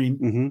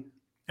windscreen,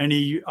 and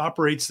he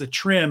operates the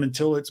trim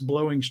until it's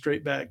blowing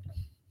straight back.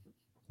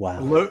 Wow,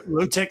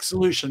 low tech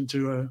solution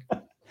to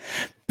a.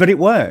 But it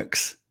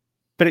works.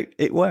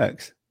 It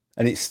works.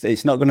 And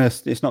it's not gonna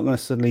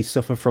suddenly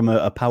suffer from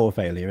a power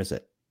failure, is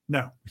it?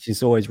 No. Which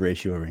is always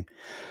reassuring.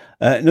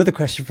 Another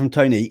question from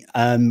Tony.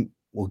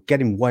 We're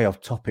getting way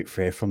off topic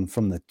here from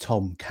the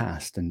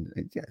Tomcast, and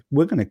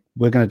we're gonna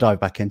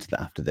dive back into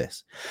that after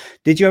this.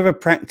 Did you ever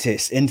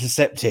practice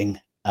intercepting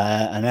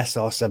an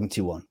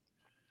SR-71?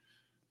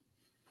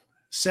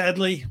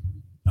 Sadly,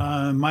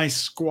 my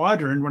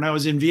squadron, when I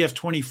was in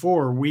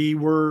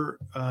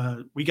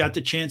VF-24, we got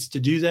the chance to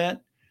do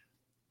that.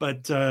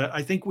 But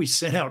I think we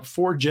sent out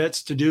 4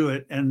 jets to do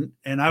it, and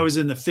I was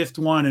in the 5th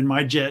one, and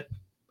my jet,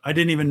 I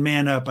didn't even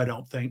man up. I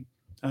don't think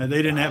they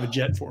didn't have a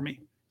jet for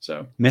me,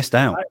 so missed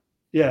out.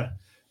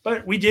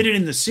 But we did it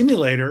in the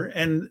simulator,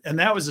 and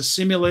that was a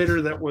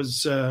simulator that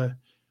was. Our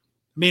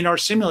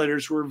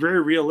simulators were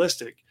very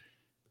realistic,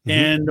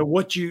 and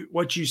what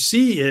you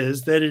see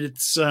is that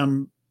it's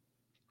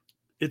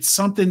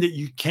something that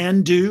you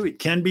can do. It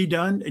can be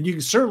done, and you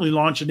can certainly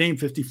launch an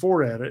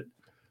AIM-54 at it,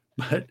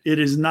 but it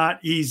is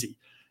not easy.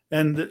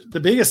 And the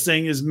biggest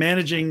thing is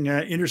managing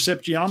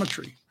intercept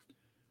geometry.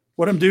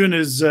 What I'm doing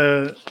is,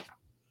 I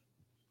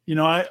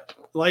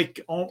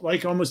like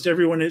almost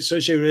everyone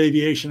associated with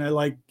aviation, I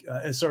like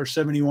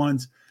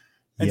SR-71s.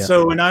 And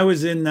so when I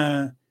was in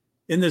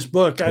this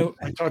book, I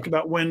talk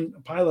about when a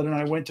pilot and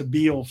I went to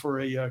Beale for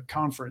a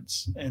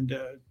conference and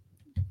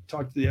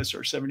talk to the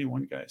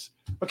SR-71 guys.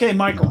 Okay,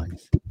 Michael,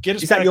 get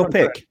us. Is that back your on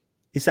pick? track.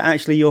 Is that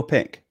actually your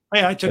pick?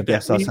 Yeah, I took the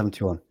that.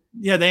 SR-71.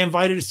 Yeah, they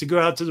invited us to go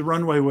out to the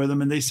runway with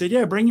them, and they said,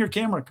 "Yeah, bring your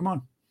camera. Come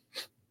on."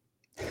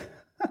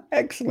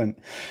 Excellent.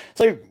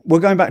 So we're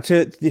going back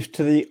to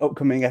the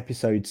upcoming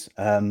episodes.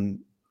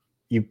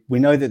 We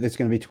know that there's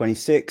going to be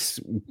 26.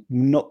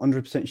 Not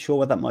 100% sure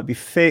whether that might be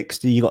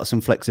fixed. You got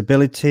some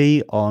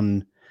flexibility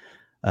on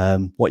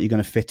what you're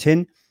going to fit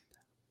in.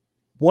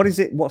 What is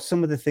it? What's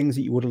some of the things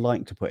that you would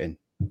like to put in?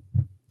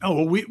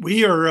 Oh, well,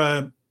 we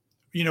are,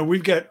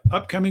 we've got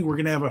upcoming. We're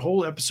going to have a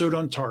whole episode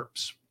on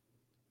TARPs.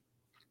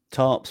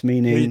 TARPs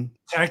meaning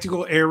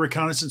Tactical Air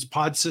Reconnaissance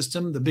Pod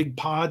System, the big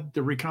pod,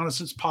 the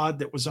reconnaissance pod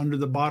that was under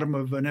the bottom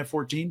of an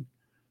F-14.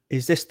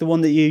 Is this the one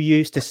that you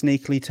used to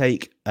sneakily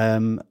take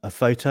a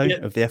photo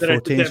of the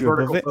F-14s you were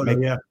above it?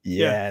 Photo,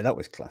 yeah, that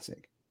was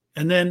classic.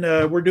 And then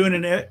we're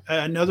doing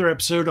another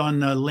episode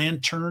on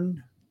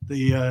Lantern,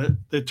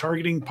 the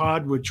targeting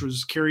pod, which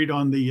was carried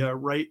on the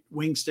right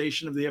wing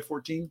station of the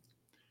F-14.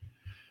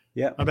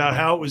 Yeah, about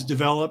how it was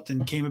developed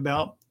and came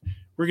about.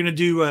 We're going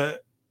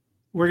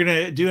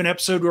to do an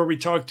episode where we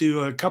talk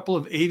to a couple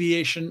of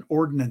aviation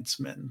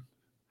ordnance men.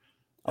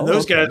 And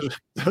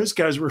those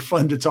guys were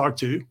fun to talk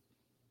to.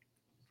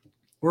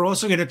 We're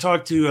also going to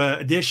talk to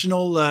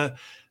additional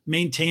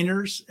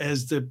maintainers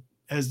as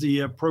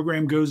the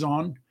program goes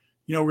on.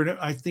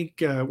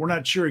 We're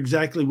not sure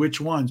exactly which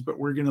ones, but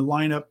we're going to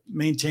line up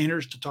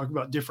maintainers to talk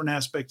about different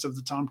aspects of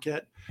the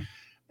Tomcat.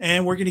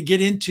 And we're going to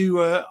get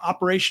into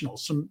operational,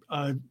 some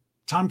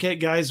Tomcat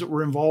guys that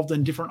were involved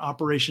in different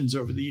operations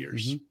over the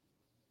years. Mm-hmm.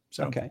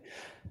 So, okay.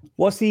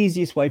 What's the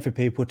easiest way for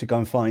people to go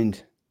and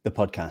find the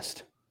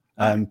podcast?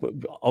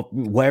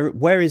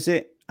 Where is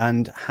it,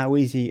 and how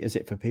easy is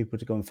it for people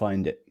to go and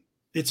find it?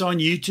 It's on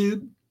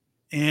YouTube,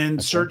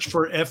 and search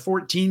for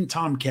F-14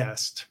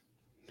 Tomcast.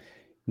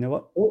 You know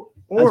what?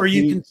 Or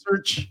you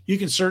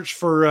can search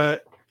for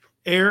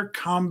Air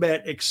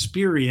Combat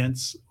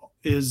Experience.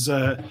 It's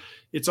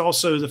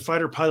also the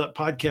Fighter Pilot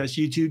Podcast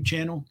YouTube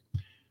channel.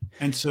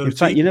 And so, in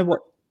fact, you know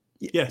what?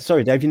 Yeah.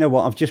 Sorry, Dave. You know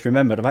what? I've just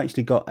remembered. I've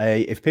actually got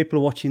if people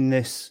are watching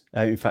this,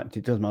 in fact,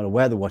 it doesn't matter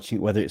where they're watching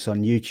it, whether it's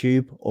on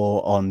YouTube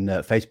or on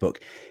Facebook.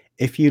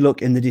 If you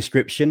look in the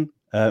description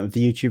of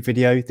the YouTube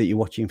video that you're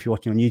watching, if you're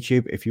watching on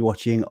YouTube, if you're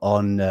watching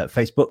on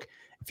Facebook,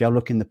 if you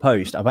look in the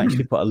post, I've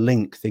actually put a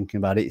link. Thinking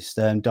about it, it's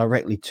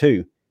directly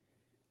to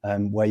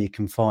where you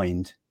can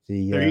find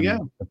the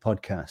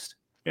podcast.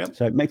 Yep.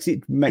 So it makes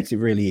it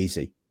really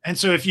easy. And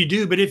so if you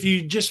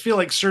just feel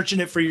like searching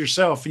it for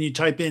yourself and you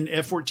type in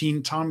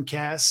F-14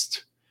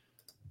 Tomcast,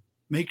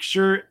 make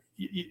sure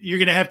you're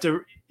going to have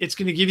to, it's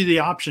going to give you the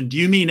option. Do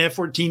you mean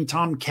F-14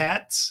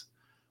 Tomcats?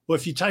 Well,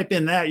 if you type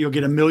in that, you'll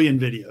get a million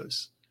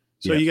videos.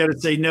 So you got to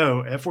say no,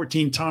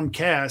 F-14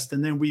 Tomcast.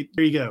 And then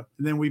there you go.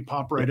 And then we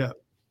pop right up.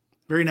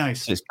 Very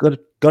nice. It's got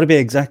to be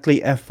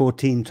exactly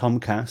F-14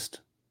 Tomcast.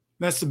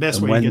 That's the best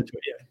way to get to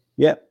it. Yeah.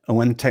 Yeah, and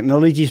when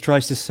technology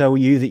tries to sell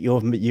you that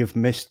you've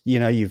missed,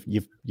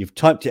 you've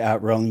typed it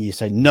out wrong, you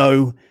say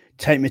no,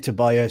 take me to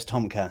Bio's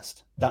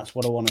Tomcast. That's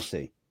what I want to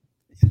see.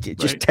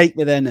 Just take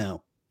me there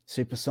now,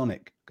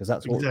 supersonic, because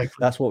that's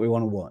what we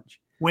want to watch.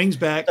 Wings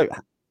back. So,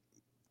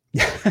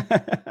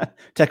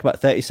 take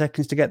about 30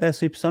 seconds to get there,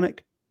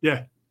 supersonic.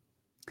 Yeah,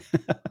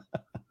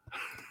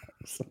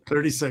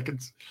 30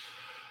 seconds.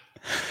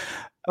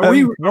 Are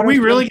we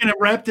really going to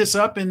wrap this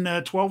up in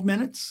 12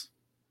 minutes?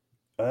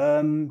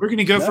 We're going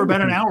to go for about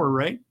an hour,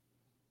 right?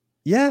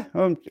 Yeah.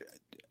 I'm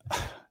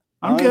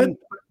good.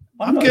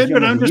 I'm good,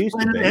 but I'm just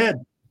planning ahead.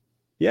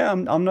 Yeah,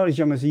 I'm not as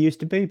young as I used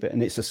to be,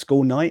 and it's a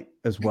school night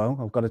as well.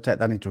 I've got to take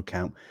that into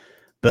account.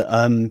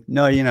 But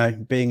no,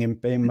 being in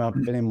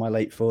my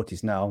late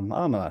 40s now, I'm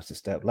allowed to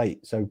stay up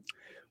late. So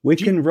we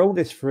can roll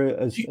this for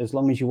as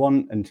long as you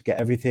want and to get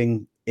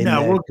everything in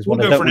there. Because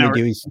what I don't want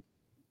to do is,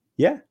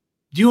 Do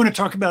you want to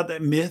talk about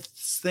that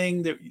myths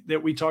thing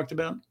that we talked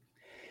about?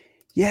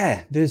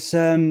 Yeah, there's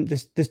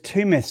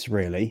two myths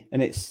really,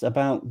 and it's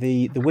about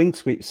the wing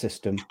sweep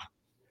system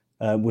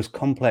was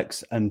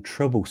complex and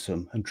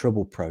troublesome and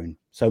trouble prone.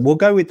 So we'll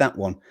go with that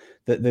one.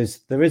 That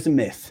there is a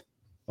myth,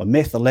 a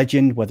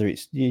legend, whether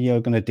it's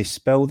you're going to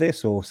dispel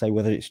this or say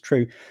whether it's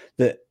true,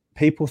 that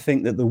people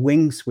think that the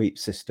wing sweep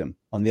system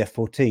on the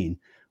F-14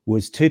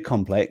 was too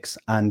complex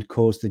and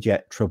caused the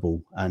jet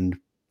trouble and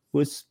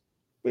was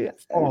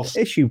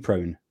issue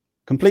prone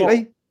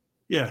completely. False.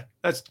 Yeah,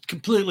 that's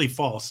completely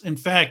false. In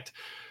fact,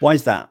 why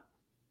is that?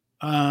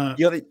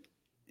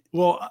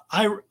 Well,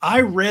 I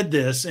read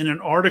this in an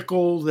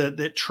article that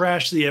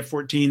trashed the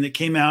F-14 that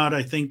came out,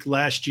 I think,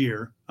 last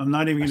year. I'm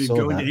not even going to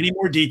go into any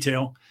more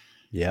detail.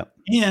 Yeah,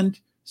 and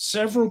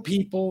several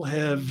people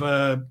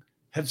have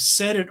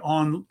said it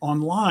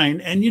online,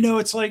 and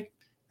it's like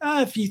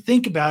if you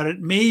think about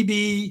it,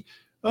 maybe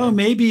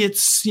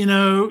it's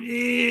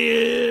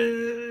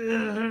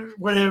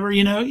whatever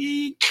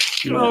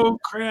oh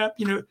crap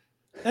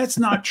that's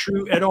not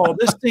true at all.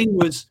 This thing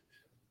was.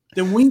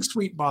 The wing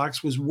sweep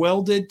box was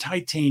welded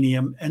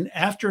titanium, and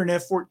after an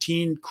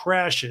F-14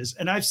 crashes,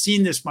 and I've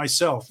seen this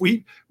myself,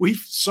 we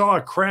saw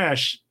a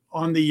crash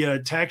on the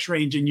tax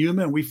range in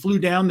Yuma, and we flew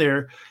down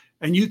there,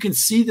 and you can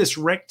see this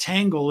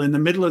rectangle in the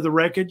middle of the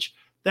wreckage.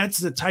 That's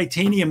the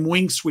titanium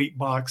wing sweep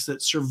box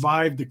that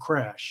survived the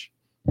crash.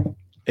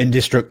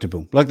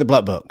 Indestructible, like the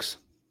black box.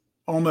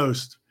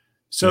 Almost.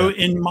 So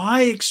in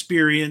my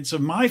experience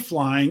of my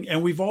flying,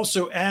 and we've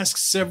also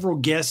asked several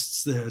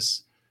guests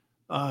this,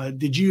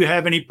 did you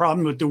have any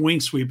problem with the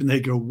wing sweep? And they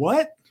go,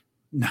 what?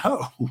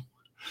 No.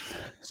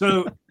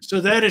 So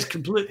that is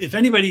complete. If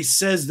anybody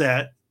says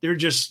that, they're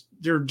just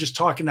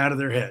talking out of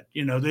their head.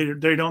 You know,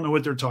 they don't know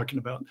what they're talking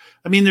about.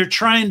 I mean, they're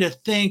trying to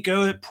think,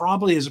 oh, it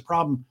probably is a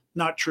problem.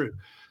 Not true.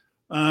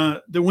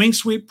 The wing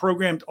sweep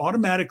programmed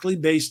automatically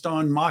based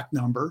on Mach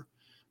number.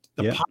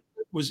 The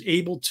pilot was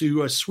able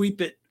to sweep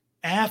it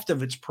aft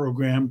of its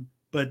program,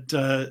 but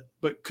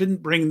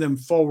couldn't bring them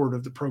forward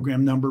of the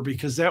program number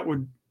because that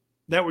would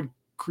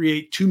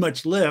create too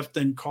much lift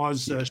and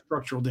cause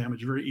structural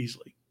damage very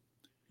easily.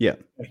 Yeah.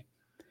 Okay.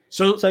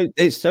 So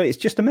it's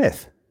just a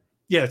myth.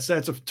 Yes,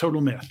 that's a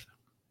total myth.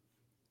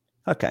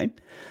 Okay.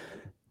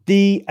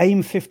 The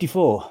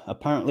AIM-54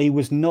 apparently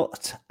was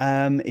not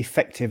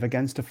effective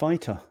against a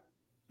fighter.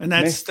 And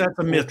that's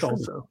a myth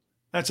also.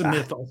 That's a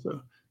myth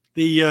also.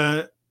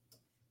 The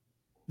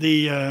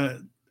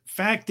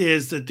fact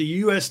is that the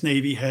U.S.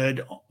 Navy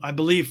had, I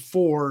believe,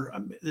 4,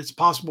 it's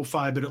possible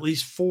 5, but at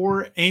least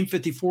 4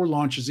 AIM-54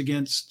 launches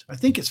against, I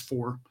think it's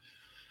 4,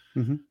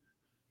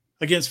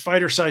 against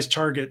fighter-sized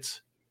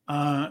targets.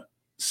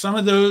 Some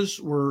of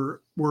those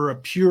were a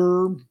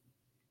pure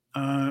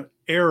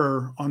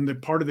error on the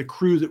part of the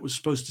crew that was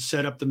supposed to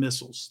set up the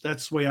missiles.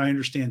 That's the way I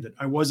understand it.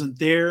 I wasn't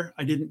there.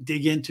 I didn't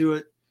dig into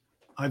it.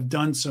 I've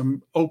done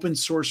some open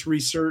source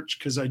research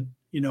because I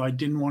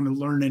didn't want to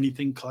learn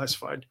anything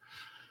classified.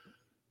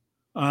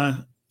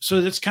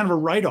 So that's kind of a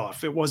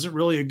write-off. It wasn't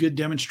really a good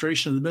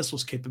demonstration of the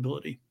missile's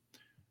capability.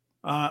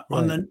 Right.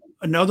 On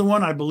another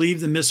one, I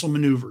believe the missile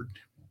maneuvered.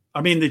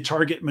 I mean, the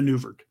target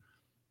maneuvered.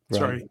 Right.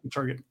 Sorry, the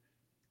target.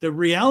 The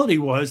reality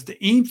was the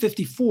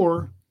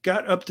AIM-54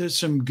 got up to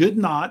some good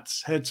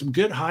knots, had some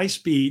good high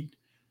speed.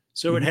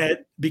 So it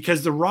had,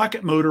 because the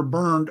rocket motor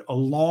burned a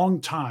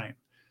long time.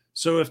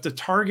 So if the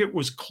target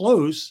was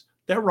close,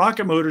 that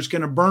rocket motor is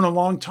going to burn a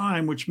long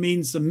time, which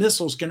means the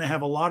missile is going to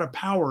have a lot of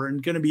power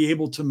and going to be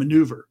able to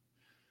maneuver.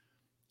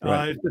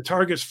 Right. If the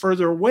target's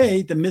further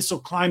away, the missile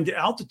climbed to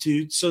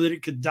altitude so that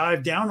it could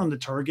dive down on the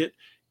target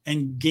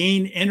and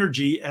gain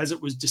energy as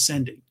it was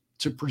descending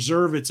to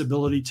preserve its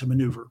ability to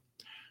maneuver.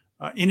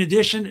 In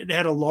addition, it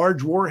had a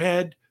large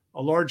warhead,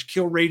 a large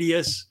kill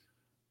radius.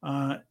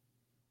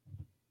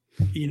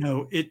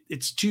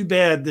 It's too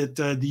bad that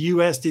the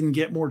U.S. didn't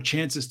get more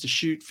chances to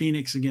shoot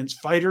Phoenix against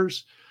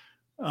fighters.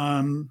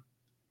 The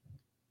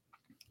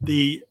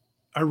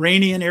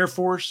Iranian Air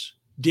Force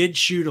did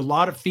shoot a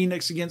lot of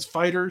Phoenix against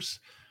fighters,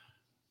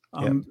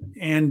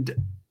 and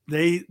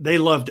they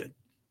loved it.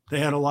 They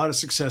had a lot of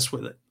success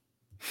with it.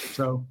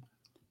 So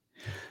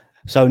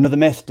another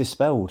myth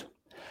dispelled.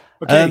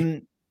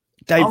 Okay.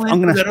 Dave,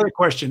 I'm going to that other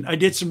question. I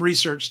did some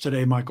research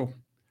today, Michael.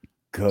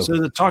 Good.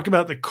 So to talk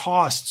about the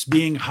costs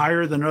being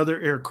higher than other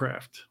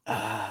aircraft. Do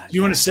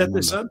you want to set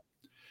this up?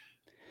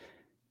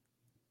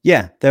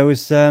 Yeah, there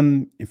was.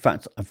 In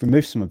fact, I've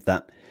removed some of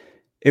that.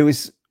 It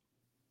was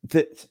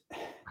that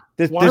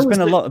there's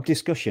been a lot of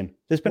discussion.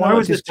 There's been a lot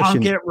of discussion. Why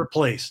was the Tomcat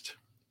replaced?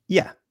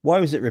 Yeah, why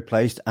was it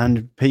replaced?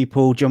 And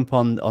people jump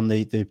on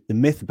the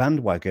myth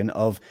bandwagon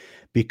of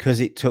because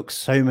it took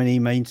so many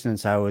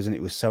maintenance hours and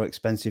it was so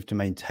expensive to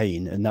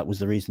maintain, and that was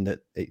the reason that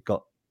it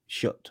got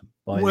shut.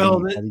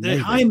 The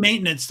high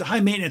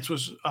maintenance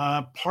was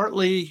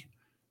partly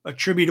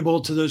attributable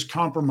to those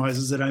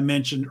compromises that I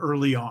mentioned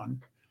early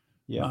on.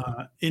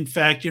 Yeah. In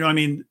fact,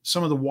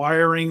 some of the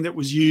wiring that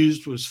was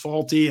used was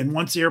faulty, and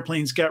once the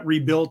airplanes got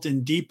rebuilt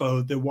in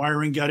depot, the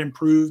wiring got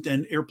improved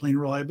and airplane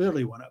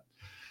reliability went up.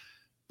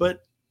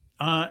 But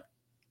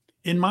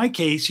in my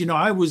case,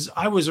 I was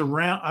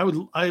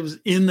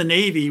in the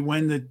Navy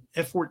when the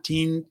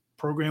F-14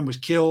 program was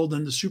killed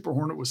and the Super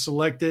Hornet was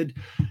selected.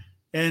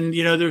 And,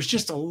 there's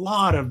just a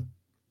lot of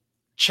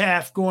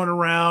chaff going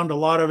around, a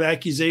lot of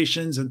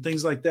accusations and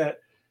things like that.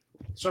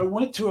 So I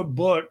went to a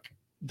book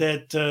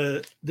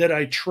that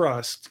I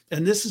trust,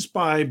 and this is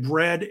by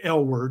Brad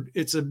Elward.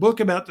 It's a book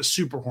about the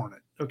Super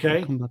Hornet. Okay.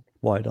 I'll come back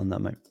wide on that,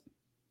 mate.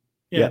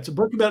 Yeah, it's a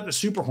book about the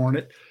Super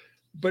Hornet,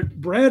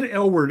 but Brad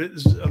Elward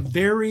is a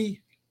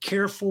very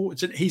careful.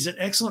 He's an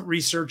excellent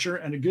researcher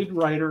and a good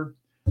writer.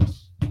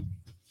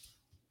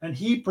 And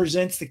he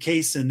presents the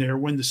case in there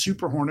when the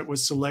Super Hornet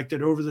was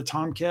selected over the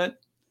Tomcat.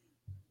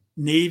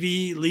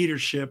 Navy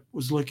leadership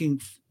was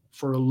looking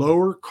for a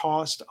lower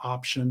cost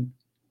option.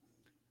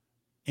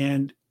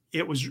 And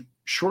it was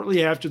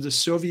shortly after the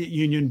Soviet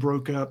Union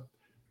broke up.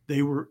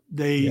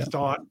 They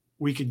thought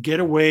we could get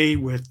away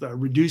with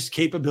reduced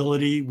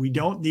capability. We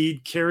don't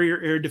need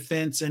carrier air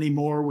defense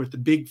anymore with the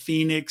big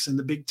Phoenix and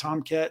the big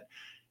Tomcat.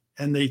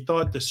 And they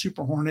thought the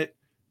Super Hornet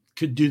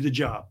could do the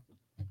job.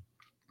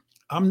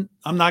 I'm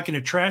not going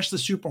to trash the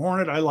Super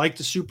Hornet. I like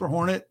the Super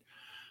Hornet.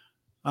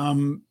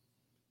 There's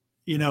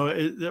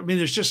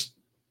just,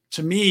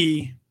 to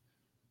me,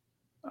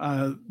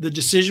 The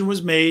decision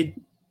was made.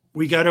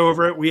 We got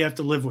over it. We have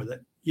to live with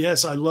it.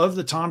 Yes, I love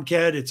the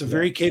Tomcat. It's a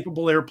very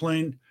capable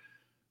airplane.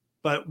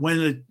 But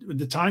when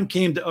the time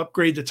came to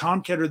upgrade the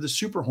Tomcat or the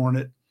Super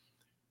Hornet,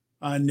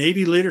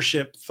 Navy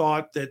leadership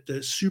thought that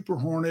the Super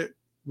Hornet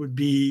would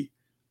be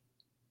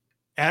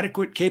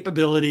adequate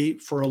capability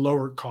for a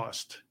lower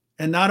cost.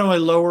 And not only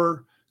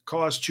lower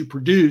cost to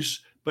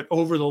produce, but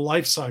over the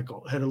life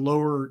cycle, had a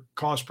lower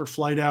cost per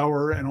flight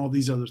hour and all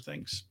these other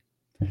things.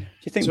 Do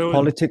you think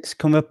politics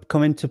come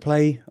into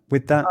play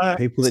with that?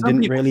 People that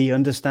didn't really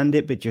understand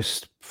it, but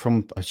just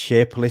from a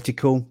sheer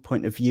political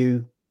point of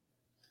view,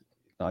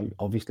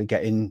 obviously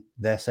getting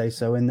their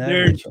say-so in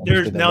there.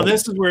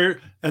 This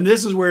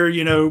is where,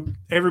 you know,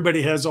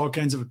 everybody has all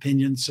kinds of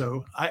opinions.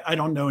 So I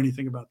don't know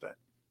anything about that.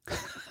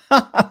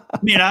 I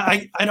mean,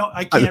 I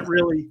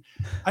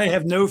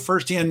have no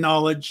firsthand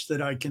knowledge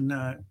that I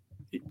can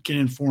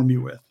inform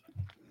you with.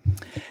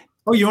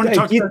 Oh, you want to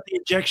talk about the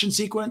ejection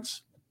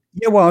sequence?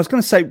 Yeah, well, I was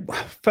going to say,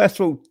 first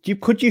of all,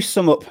 could you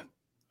sum up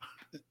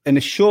in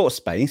a short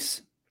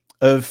space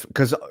of,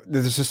 because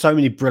there's just so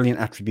many brilliant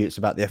attributes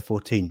about the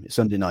F-14, it's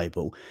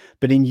undeniable.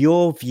 But in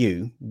your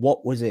view,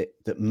 what was it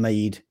that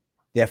made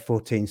the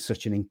F-14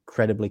 such an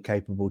incredibly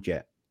capable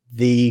jet?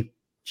 The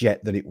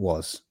jet that it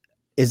was.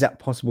 Is that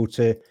possible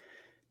to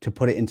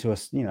put it into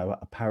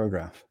a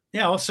paragraph?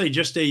 Yeah, I'll say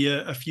just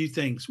a few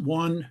things.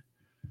 One,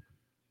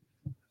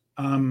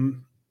 I've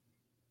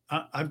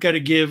got to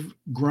give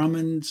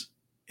Grumman's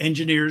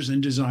engineers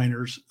and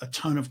designers a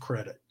ton of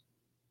credit,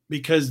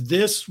 because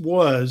this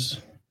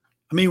was,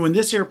 I mean, when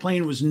this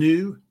airplane was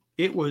new,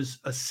 it was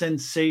a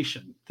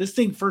sensation. This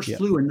thing first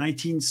flew in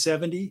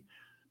 1970.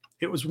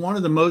 It was one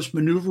of the most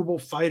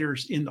maneuverable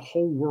fighters in the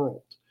whole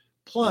world.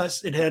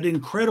 Plus, it had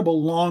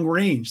incredible long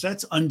range.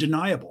 That's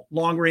undeniable.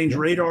 Long range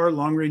radar,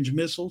 long range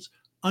missiles,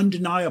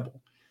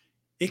 undeniable.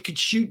 It could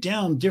shoot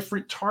down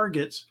different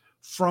targets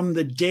from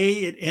the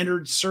day it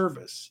entered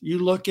service. You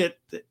look at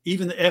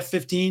even the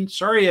F-15,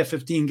 sorry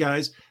F-15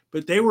 guys,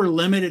 but they were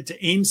limited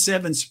to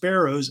AIM-7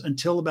 Sparrows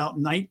until about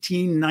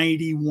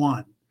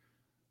 1991.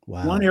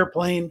 Wow. One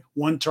airplane,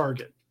 one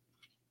target.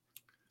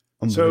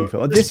 So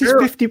this is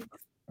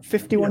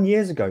 51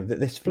 years ago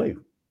that this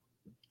flew.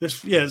 This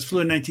flew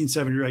in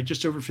 1970, right?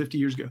 Just over 50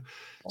 years ago.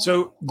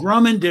 So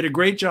Grumman did a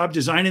great job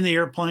designing the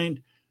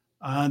airplane.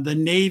 The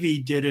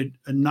Navy did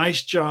a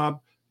nice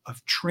job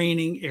of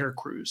training air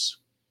crews.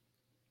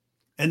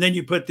 And then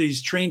you put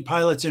these trained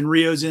pilots and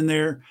Rios in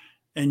there,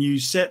 and you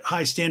set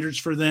high standards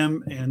for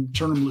them and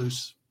turn them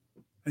loose,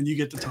 and you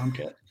get the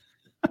Tomcat.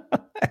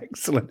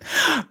 Excellent.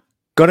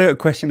 Got a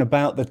question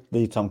about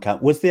the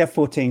Tomcat. Was the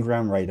F-14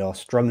 ground radar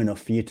strong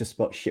enough for you to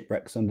spot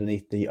shipwrecks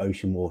underneath the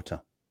ocean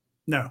water?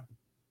 No,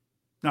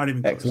 not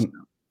even close. Excellent. No.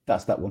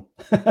 That's that one.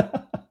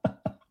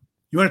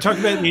 You want to talk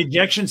about the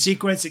ejection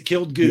sequence that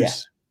killed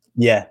Goose?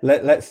 Yeah.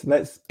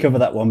 Let's cover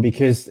that one,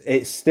 because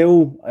it's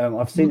still,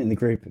 I've seen it in the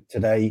group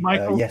today,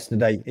 Michael,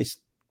 yesterday. It's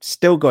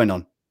still going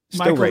on.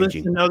 Still Michael,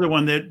 raging. That's another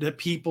one that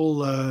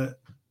people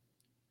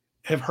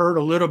have heard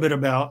a little bit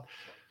about.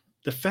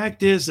 The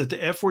fact is that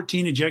the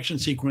F-14 ejection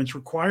sequence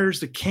requires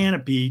the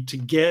canopy to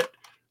get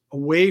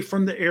away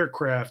from the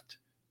aircraft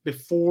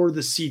before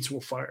the seats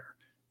will fire.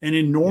 And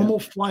in normal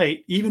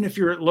flight, even if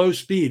you're at low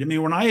speed, I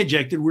mean, when I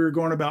ejected, we were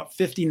going about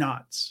 50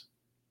 knots.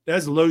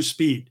 That's low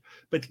speed.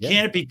 But the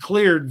canopy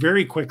cleared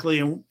very quickly,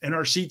 and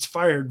our seats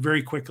fired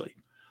very quickly.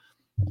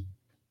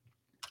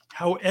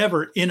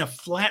 However, in a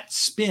flat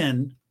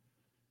spin,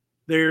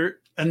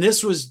 and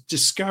this was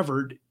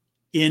discovered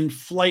in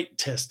flight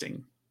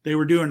testing. They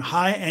were doing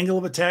high angle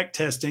of attack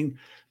testing.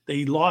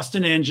 They lost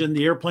an engine.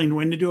 The airplane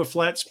went into a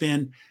flat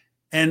spin.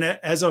 And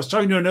as I was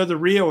talking to another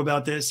Rio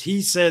about this,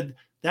 he said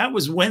that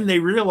was when they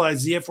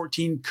realized the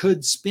F-14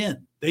 could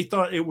spin. They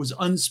thought it was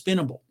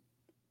unspinnable.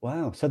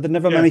 Wow. So they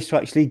never managed to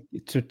actually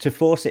to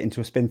force it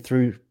into a spin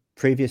through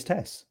previous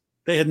tests?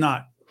 They had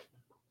not.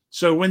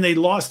 So when they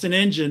lost an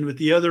engine with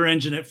the other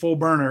engine at full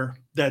burner,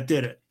 that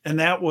did it. And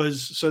that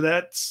was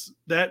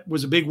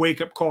a big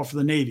wake-up call for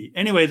the Navy.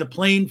 Anyway, the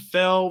plane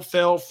fell,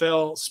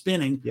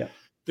 spinning. Yeah.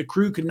 The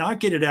crew could not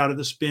get it out of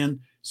the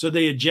spin, so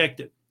they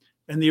ejected.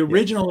 And the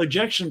original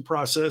ejection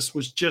process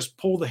was just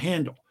pull the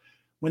handle.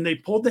 When they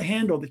pulled the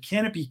handle, the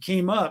canopy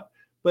came up,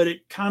 but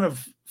it kind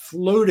of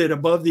floated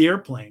above the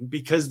airplane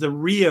because the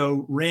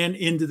Rio ran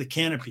into the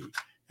canopy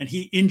and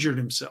he injured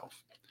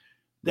himself.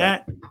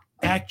 That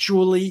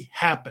actually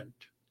happened.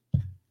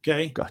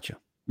 Okay. Gotcha.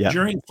 Yeah.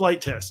 During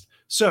flight test.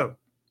 So,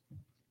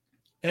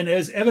 and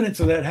as evidence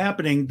of that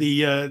happening,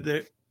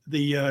 the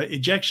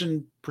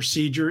ejection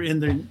procedure in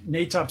the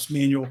NATOPS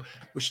manual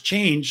was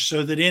changed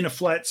so that in a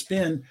flat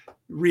spin,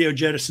 Rio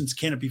jettisons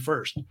canopy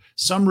first.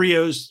 Some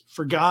Rios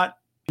forgot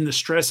in the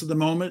stress of the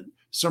moment.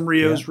 Some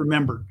Rios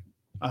remembered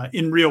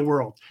in real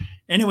world.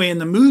 Anyway, in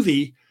the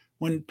movie,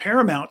 when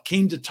Paramount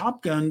came to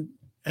Top Gun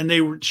and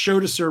they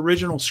showed us their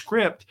original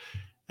script,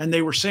 and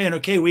they were saying,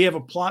 okay, we have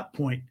a plot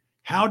point.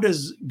 How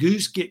does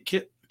Goose get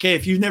killed? Okay,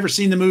 if you've never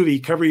seen the movie,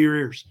 cover your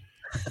ears.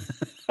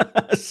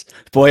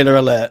 Spoiler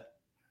alert.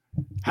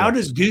 How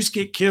does Goose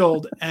get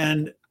killed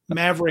and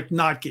Maverick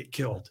not get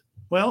killed?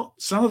 Well,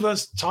 some of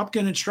us Top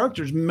Gun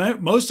instructors,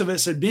 most of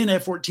us had been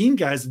F-14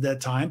 guys at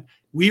that time.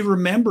 We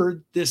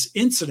remembered this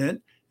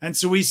incident. And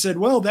so we said,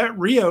 well, that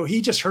Rio,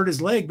 he just hurt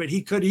his leg, but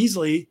he could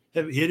easily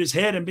have hit his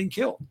head and been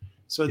killed.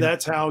 So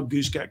that's how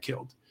Goose got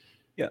killed.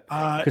 Yeah,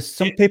 because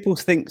some people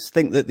think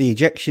that the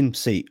ejection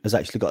seat has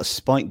actually got a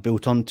spike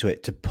built onto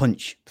it to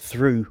punch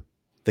through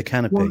the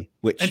canopy,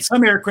 and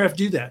some aircraft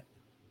do that.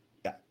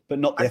 Yeah, but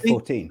not the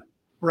F-14.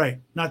 Right,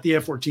 not the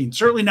F-14.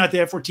 Certainly not the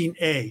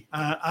F-14A.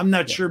 I'm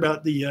not sure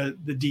about the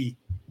D.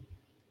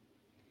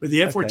 But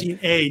the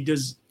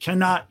F-14A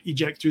cannot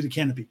eject through the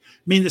canopy.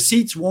 I mean, the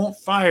seats won't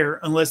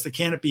fire unless the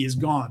canopy is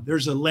gone.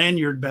 There's a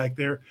lanyard back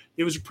there.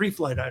 It was a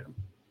pre-flight item.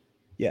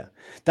 Yeah,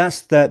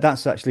 that's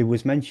actually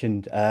was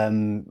mentioned.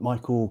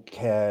 Michael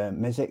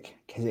Kizik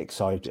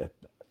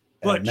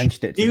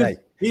mentioned it today.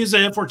 He is a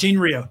F-14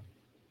 Rio.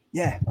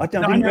 Yeah, I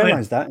didn't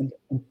realize that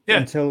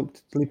until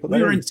he put that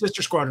we were in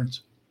sister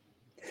squadrons.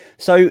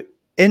 So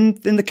in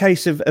the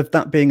case of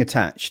that being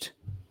attached,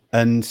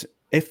 and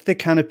if the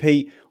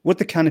canopy, would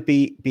the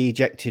canopy be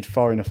ejected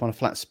far enough on a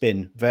flat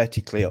spin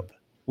vertically up?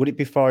 Would it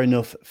be far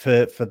enough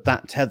for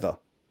that tether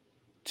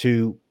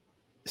to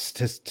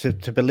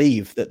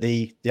believe that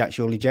the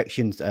actual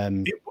ejections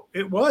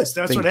it was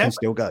that's what happened.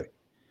 Still go. Right.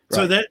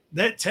 So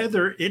that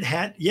tether, it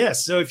had,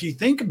 yes. So if you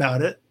think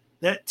about it,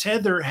 that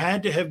tether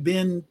had to have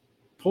been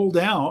pulled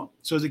out.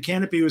 So the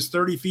canopy was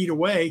 30 feet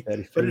away,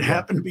 but it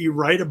happened to be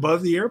right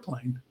above the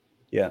airplane.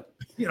 Yeah.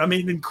 I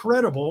mean,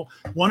 incredible.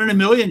 1 in a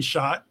million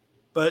shot,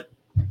 but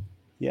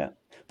yeah.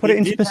 Put it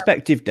into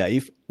perspective,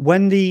 Dave.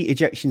 When the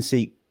ejection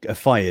seat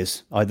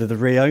fires, either the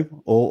Rio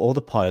or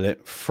the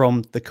pilot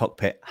from the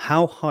cockpit,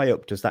 how high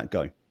up does that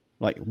go?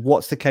 Like,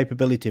 what's the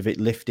capability of it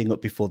lifting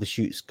up before the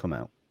chutes come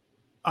out?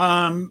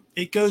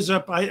 It goes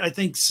up, I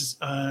think,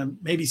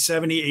 maybe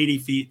 70, 80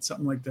 feet,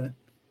 something like that.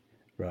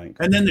 Right.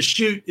 And then the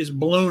chute is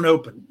blown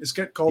open. It's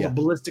called a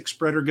ballistic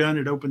spreader gun.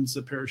 It opens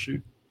the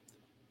parachute.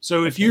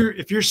 So if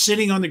you're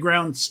sitting on the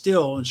ground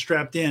still and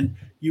strapped in,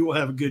 you will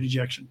have a good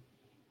ejection.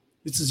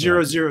 It's a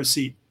 0-0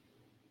 seat.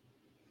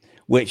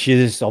 Which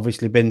has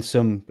obviously been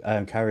some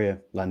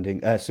carrier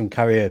landing, some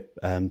carrier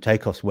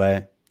takeoffs where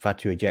you've had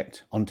to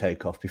eject on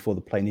takeoff before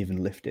the plane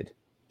even lifted.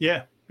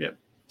 Yeah, yeah.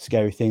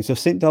 Scary things. So I've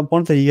seen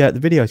one of the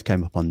videos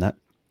came up on that.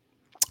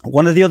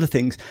 One of the other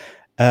things,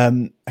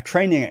 a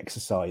training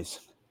exercise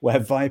where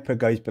Viper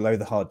goes below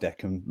the hard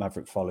deck and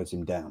Maverick follows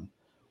him down.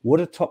 Would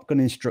a Top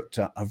Gun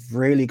instructor have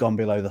really gone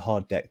below the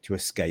hard deck to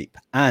escape?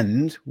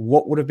 And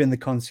what would have been the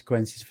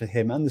consequences for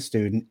him and the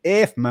student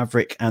if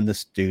Maverick and the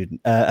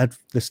student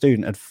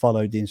had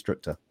followed the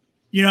instructor?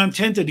 You know, I'm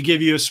tempted to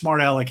give you a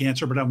smart aleck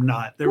answer, but I'm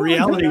not. The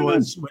reality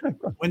was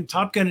when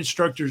Top Gun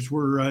instructors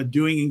were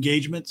doing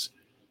engagements,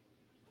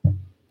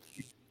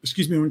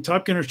 when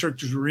Top Gun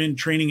instructors were in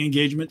training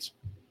engagements,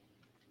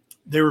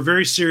 they were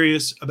very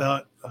serious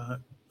about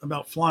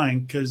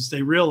flying because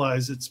they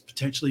realized it's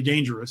potentially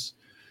dangerous.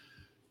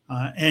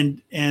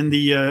 And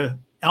the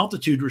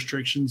altitude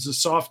restrictions, the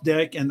soft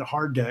deck and the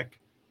hard deck,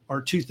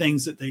 are two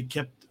things that they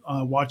kept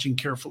watching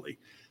carefully.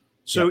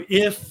 So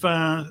if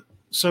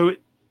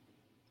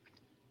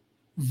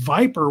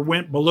Viper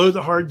went below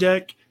the hard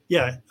deck,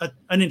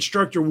 an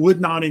instructor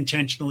would not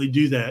intentionally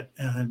do that.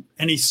 And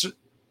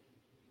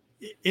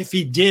if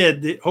he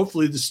did,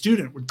 hopefully the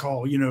student would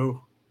call,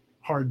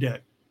 hard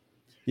deck.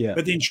 Yeah.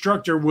 But the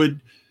instructor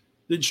would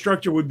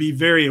be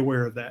very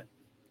aware of that.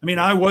 I mean,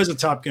 I was a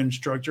Top Gun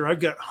instructor. I've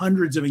got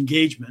hundreds of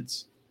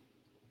engagements.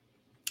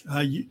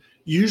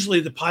 Usually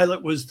the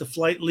pilot was the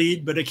flight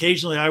lead, but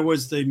occasionally I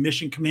was the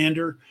mission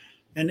commander.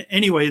 And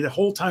anyway, the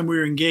whole time we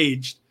were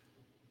engaged,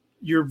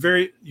 you're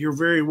very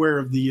aware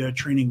of the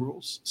training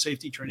rules,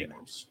 safety training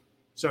rules.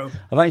 So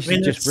I've actually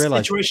just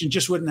realized situation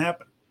just wouldn't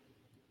happen.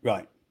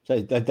 Right.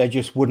 So they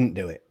just wouldn't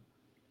do it.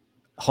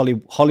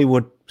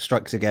 Hollywood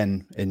strikes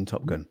again in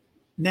Top Gun.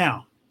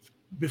 Now,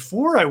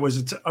 before I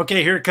was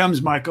okay, here it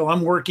comes, Michael.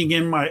 I'm working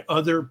in my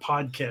other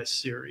podcast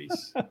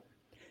series.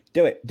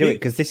 do it,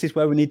 because this is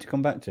where we need to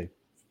come back to.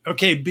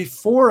 Okay,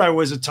 before I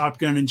was a Top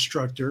Gun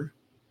instructor,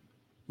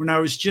 when I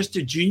was just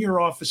a junior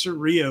officer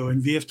Rio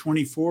in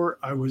VF-24,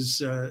 I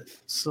was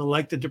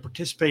selected to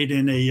participate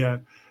in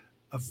a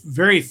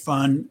very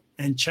fun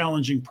and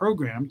challenging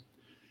program.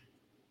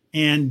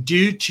 And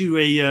due to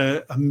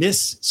a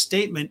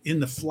misstatement in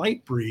the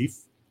flight brief,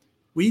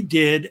 we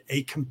did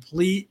a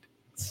complete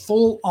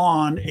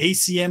full-on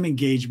ACM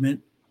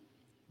engagement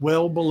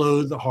well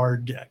below the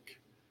hard deck.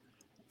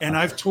 And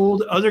I've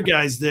told other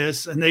guys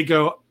this, and they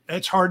go,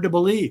 it's hard to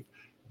believe.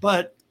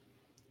 But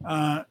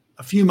a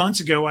few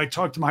months ago, I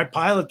talked to my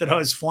pilot that I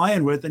was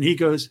flying with, and he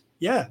goes,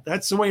 yeah,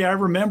 that's the way I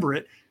remember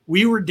it.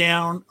 We were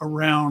down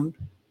around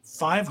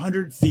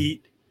 500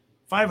 feet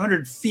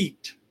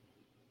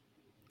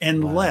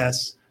and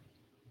less,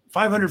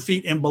 500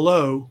 feet and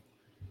below,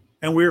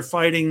 and we were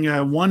fighting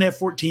one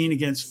F-14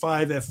 against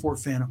 5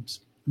 F-4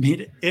 Phantoms. I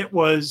mean, it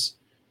was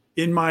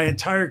in my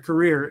entire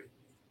career,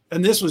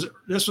 and this was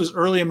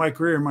early in my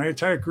career. My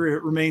entire career,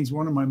 it remains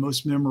one of my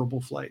most memorable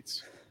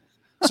flights.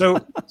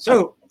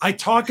 So I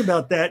talk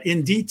about that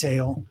in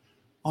detail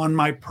on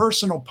my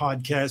personal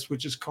podcast,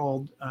 which is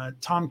called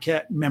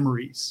Tomcat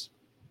Memories.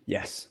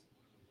 Yes.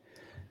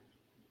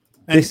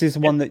 And this is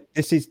one that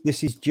this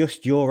is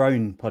just your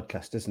own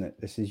podcast, isn't it?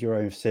 This is your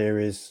own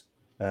series.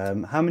 How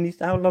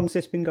long has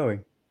this been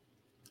going?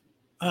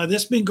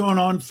 This has been going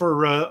on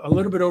for a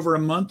little bit over a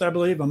month, I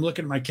believe. I'm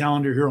looking at my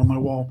calendar here on my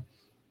wall.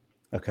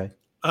 Okay.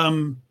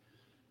 And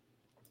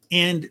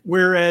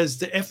whereas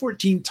the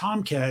F-14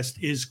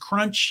 Tomcast is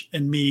Crunch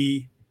and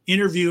me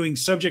interviewing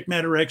subject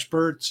matter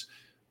experts,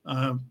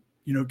 kind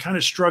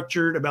of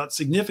structured about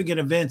significant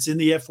events in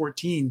the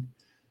F-14,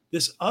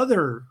 this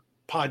other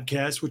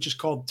podcast, which is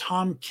called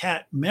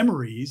Tomcat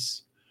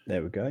Memories,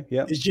 there we go.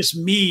 Yeah, is just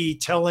me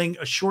telling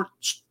a short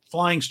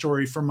flying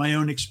story from my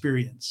own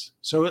experience.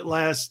 So it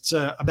lasts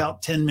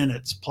about 10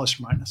 minutes plus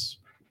or minus.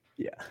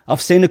 Yeah,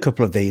 I've seen a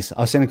couple of these.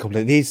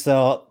 These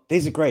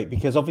are great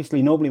because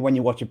obviously normally when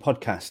you watch a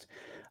podcast,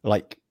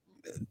 like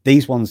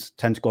these ones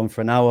tend to go on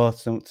for an hour,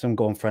 some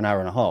go on for an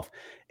hour and a half.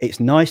 It's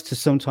nice to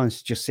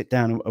sometimes just sit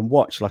down and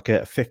watch like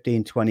a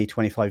 15, 20,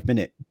 25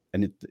 minute.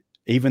 And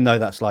even though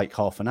that's like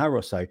half an hour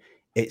or so,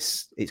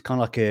 it's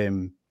kind of like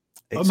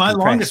my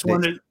longest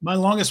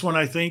one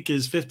I think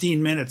is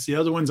 15 minutes. The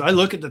other ones, I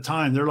look at the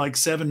time, they're like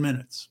 7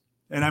 minutes,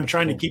 and I'm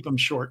trying to keep them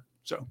short.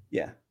 So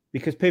yeah,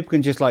 because people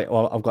can just like,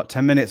 well, I've got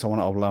 10 minutes. I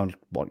want to upload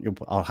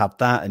I'll have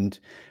that. And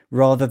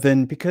rather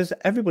than, because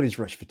everybody's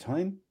rushed for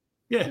time.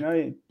 Yeah.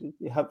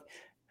 You have,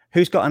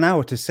 who's got an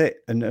hour to sit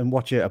and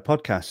watch a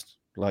podcast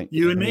like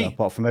you and me,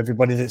 apart from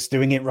everybody that's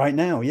doing it right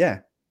now. Yeah.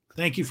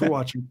 Thank you for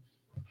watching.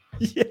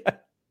 Yeah.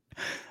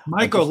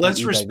 Michael,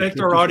 let's respect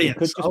our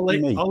audience.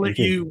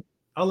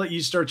 I'll let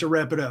you start to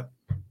wrap it up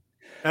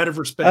out of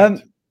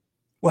respect.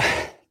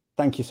 Well,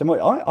 thank you so much.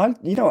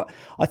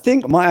 I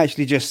think I might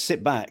actually just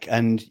sit back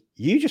and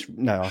you just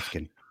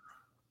asking.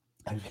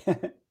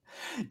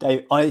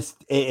 Dave,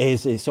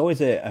 it's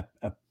always a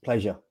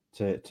pleasure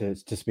to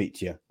speak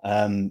to you.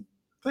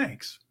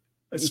 Thanks.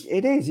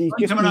 It is. He's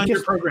just coming on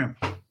your program.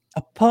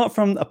 Apart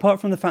from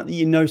the fact that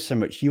you know so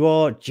much, you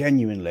are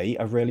genuinely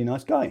a really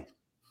nice guy.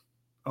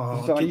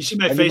 Oh, can you see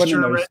my face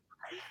turn red?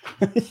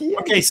 Yeah,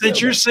 okay, since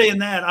you're saying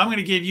that, I'm going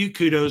to give you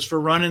kudos for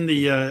running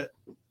the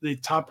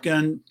Top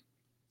Gun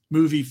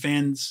movie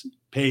fans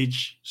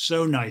page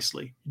so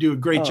nicely. You do a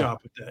great job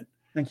with that.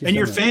 Thank you.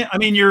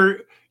 And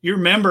your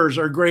members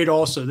are great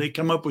also. They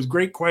come up with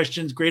great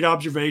questions, great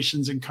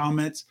observations and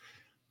comments.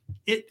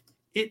 It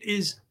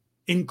is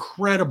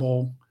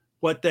incredible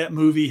what that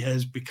movie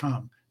has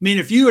become. I mean,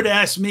 if you had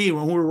asked me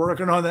when we were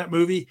working on that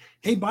movie,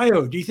 hey,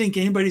 Bio, do you think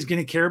anybody's going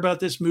to care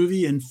about this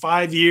movie in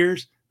 5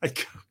 years?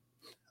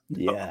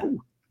 Yeah.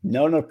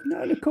 No,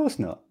 of course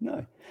not.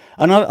 No.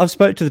 And I've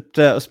spoke to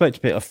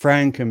Peter,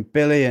 Frank and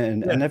Billy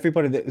and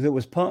everybody that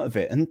was part of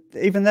it. And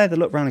even there, they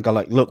look around and go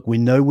like, look, we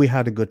know we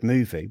had a good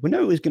movie. We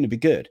know it was going to be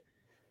good,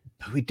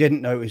 but we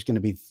didn't know it was going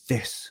to be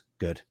this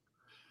good.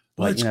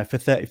 Like, for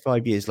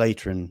 35 years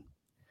later. And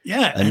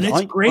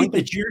it's great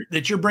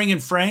that you're bringing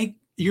Frank.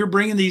 You're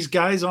bringing these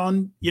guys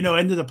on,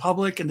 into the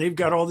public, and they've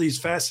got all these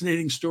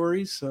fascinating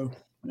stories. So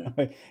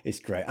it's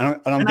great.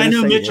 And I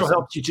know Mitchell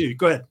helped you too.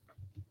 Go ahead.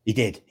 He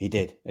did.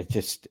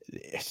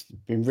 It's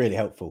been really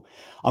helpful.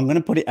 I'm going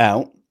to put it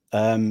out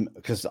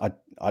because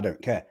I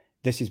don't care.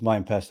 This is my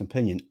own personal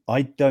opinion.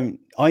 I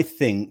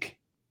think,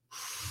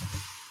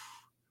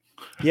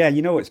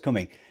 you know what's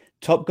coming.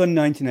 Top Gun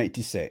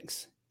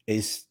 1986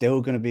 is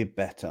still going to be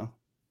better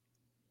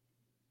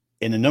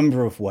in a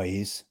number of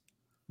ways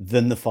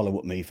than the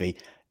follow-up movie,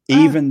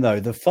 even though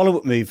the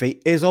follow-up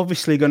movie is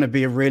obviously going to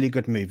be a really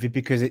good movie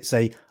because it's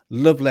a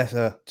love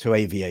letter to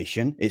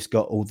aviation. It's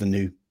got all the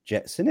new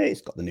jets in it. It's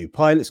got the new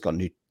pilot. It's got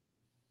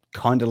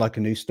kind of like a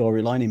new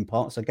storyline in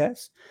parts, I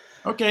guess.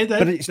 Okay,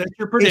 that's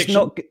your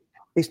prediction.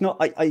 It's not.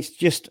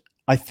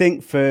 I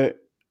think for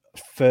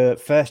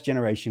first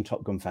generation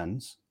Top Gun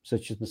fans,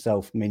 such as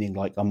myself, meaning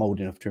like I'm old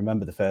enough to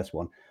remember the first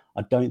one,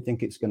 I don't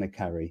think it's going to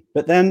carry.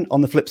 But then on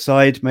the flip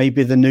side,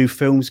 maybe the new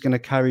film's going to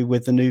carry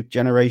with the new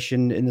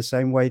generation in the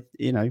same way,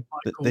 that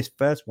this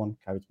first one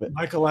carries. But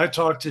Michael, I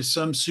talked to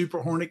some Super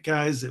Hornet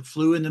guys that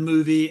flew in the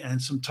movie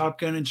and some Top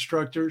Gun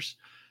instructors.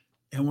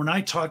 And when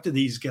I talk to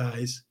these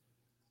guys,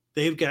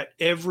 they've got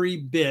every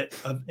bit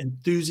of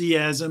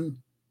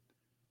enthusiasm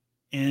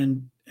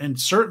and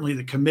certainly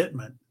the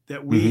commitment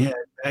that we had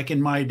back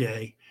in my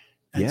day.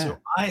 And so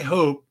I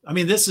hope,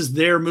 this is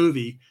their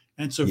movie.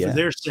 And so for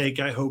their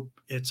sake, I hope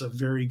it's a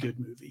very good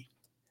movie.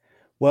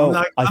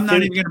 Well, I'm not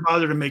even going to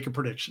bother to make a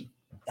prediction.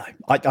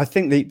 I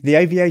think the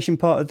aviation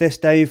part of this,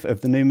 Dave, of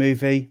the new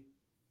movie,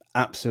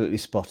 absolutely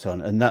spot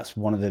on. And that's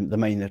one of the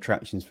main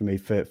attractions for me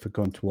for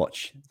going to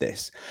watch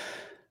this.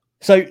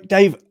 So,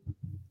 Dave,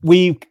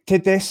 we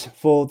did this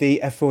for the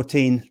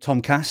F-14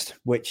 Tomcast,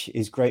 which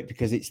is great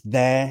because it's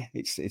there.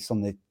 It's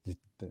on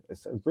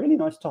it's a really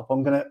nice top.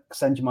 I'm going to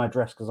send you my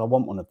address because I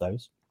want one of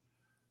those.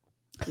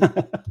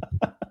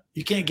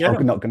 You can't get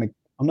them.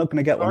 I'm not going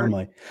to get one, am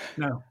I?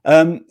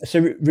 No.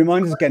 So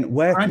remind us again,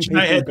 where can people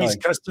I had go? These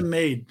custom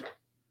made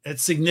at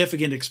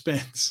significant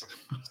expense.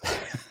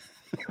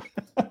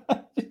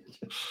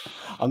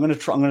 I'm going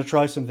to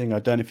try something. I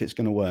don't know if it's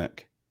going to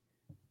work.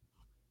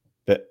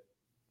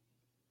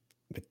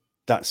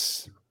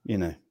 that's, you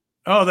know.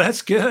 Oh,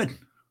 that's good.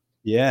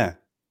 Yeah.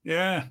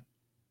 Yeah.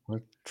 We'll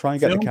try and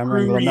get Film the camera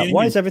crew angle on that. Why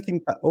reunion. is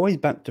everything always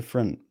back to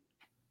front?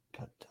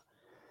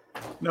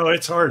 No,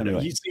 it's hard.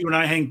 Anyway. You see, when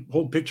I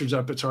hold pictures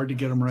up, it's hard to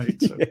get them right.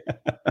 So.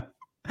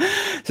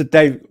 So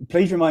Dave,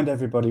 please remind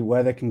everybody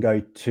where they can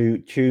go to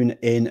tune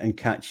in and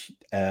catch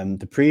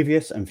the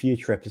previous and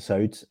future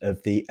episodes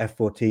of the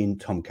F-14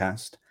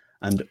 Tomcast,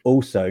 and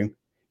also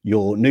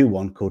your new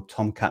one called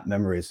Tomcat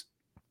Memories.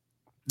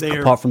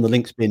 Apart from the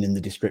links being in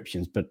the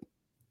descriptions, but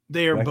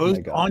they are both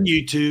on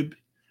YouTube.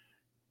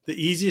 The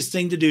easiest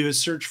thing to do is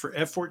search for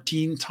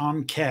F-14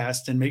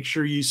 Tomcast and make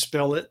sure you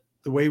spell it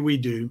the way we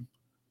do.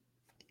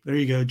 There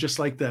you go, just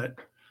like that.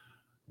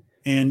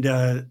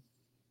 And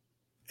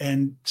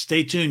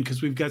stay tuned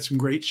because we've got some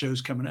great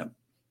shows coming up.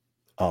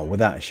 Oh,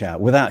 without a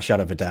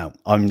shadow of a doubt.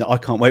 I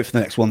can't wait for the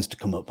next ones to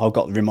come up. I've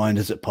got the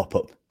reminders that pop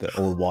up that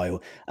all the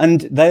while,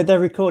 and they're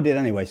recorded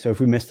anyway. So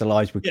if we miss the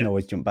lives, we can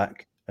always jump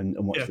back and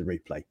watch the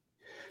replay.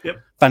 Yep.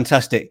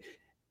 Fantastic.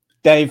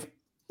 Dave,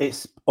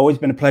 it's always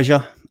been a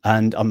pleasure.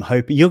 And I'm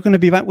hoping you're going to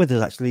be back with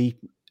us actually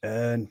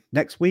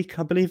next week,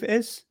 I believe it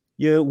is.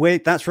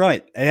 That's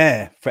right.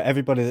 Yeah. For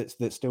everybody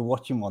that's still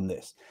watching on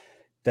this,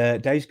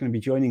 Dave's going to be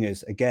joining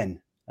us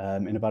again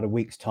in about a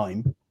week's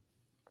time.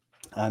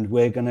 And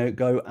we're going to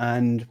go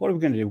and what are we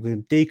going to do? We're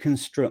going to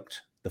deconstruct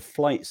the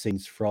flight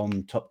scenes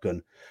from Top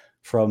Gun,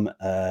 from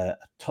a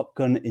Top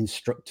Gun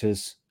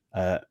instructor's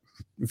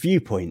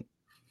viewpoint,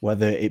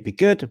 whether it be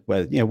good,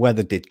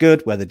 whether did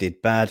good, whether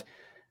did bad,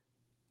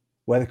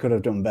 whether could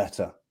have done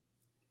better.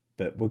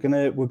 But we're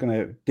gonna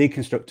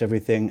deconstruct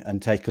everything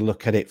and take a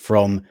look at it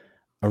from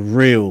a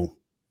real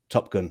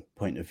Top Gun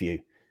point of view,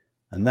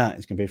 and that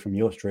is going to be from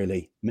yours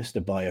truly,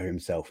 Mr. Bio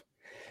himself.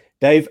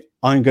 Dave,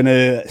 I'm going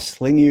to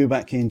sling you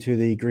back into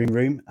the green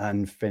room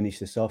and finish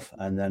this off,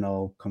 and then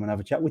I'll come and have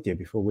a chat with you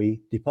before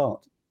we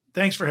depart.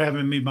 Thanks for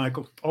having me,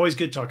 Michael. Always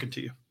good talking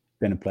to you.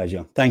 Been a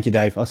pleasure. Thank you,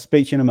 Dave. I'll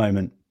speak to you in a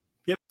moment.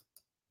 Yep.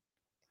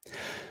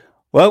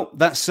 Well,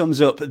 that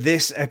sums up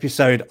this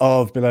episode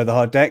of Below the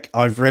Hard Deck.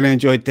 I've really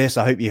enjoyed this.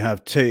 I hope you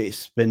have too.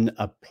 It's been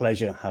a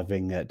pleasure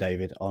having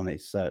David on.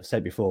 It's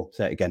said before,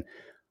 say it again.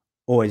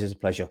 Always is a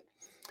pleasure.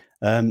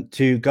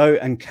 To go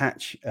and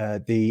catch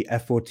the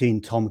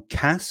F-14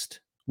 Tomcast,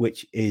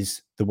 which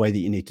is the way that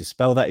you need to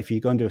spell that. If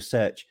you go and do a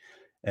search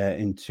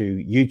into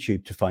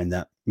YouTube to find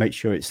that, make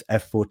sure it's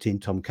F-14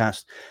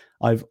 Tomcast.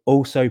 I've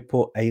also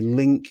put a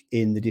link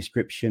in the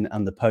description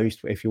and the post.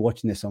 If you're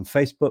watching this on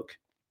Facebook,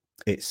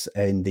 it's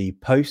in the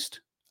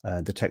post,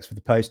 the text for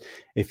the post.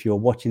 If you're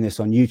watching this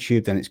on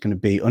YouTube, then it's going to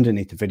be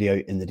underneath the video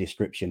in the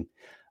description.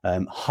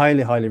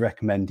 Highly, highly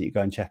recommend that you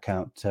go and check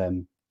out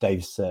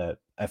Dave's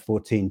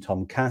F-14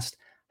 Tomcast.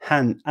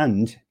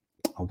 And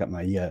I'll get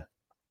my,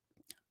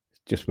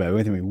 just bear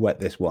with me, wet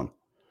this one.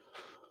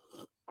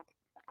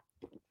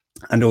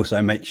 And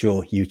also make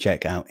sure you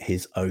check out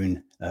his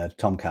own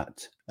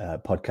Tomcat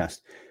podcast,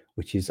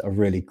 which is a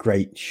really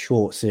great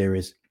short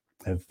series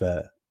of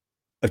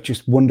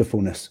just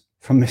wonderfulness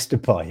from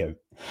Mr. Bio.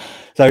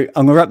 So I'm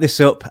going to wrap this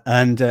up,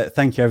 and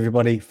thank you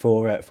everybody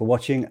for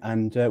watching,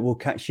 and we'll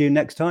catch you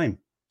next time.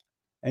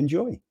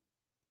 Enjoy.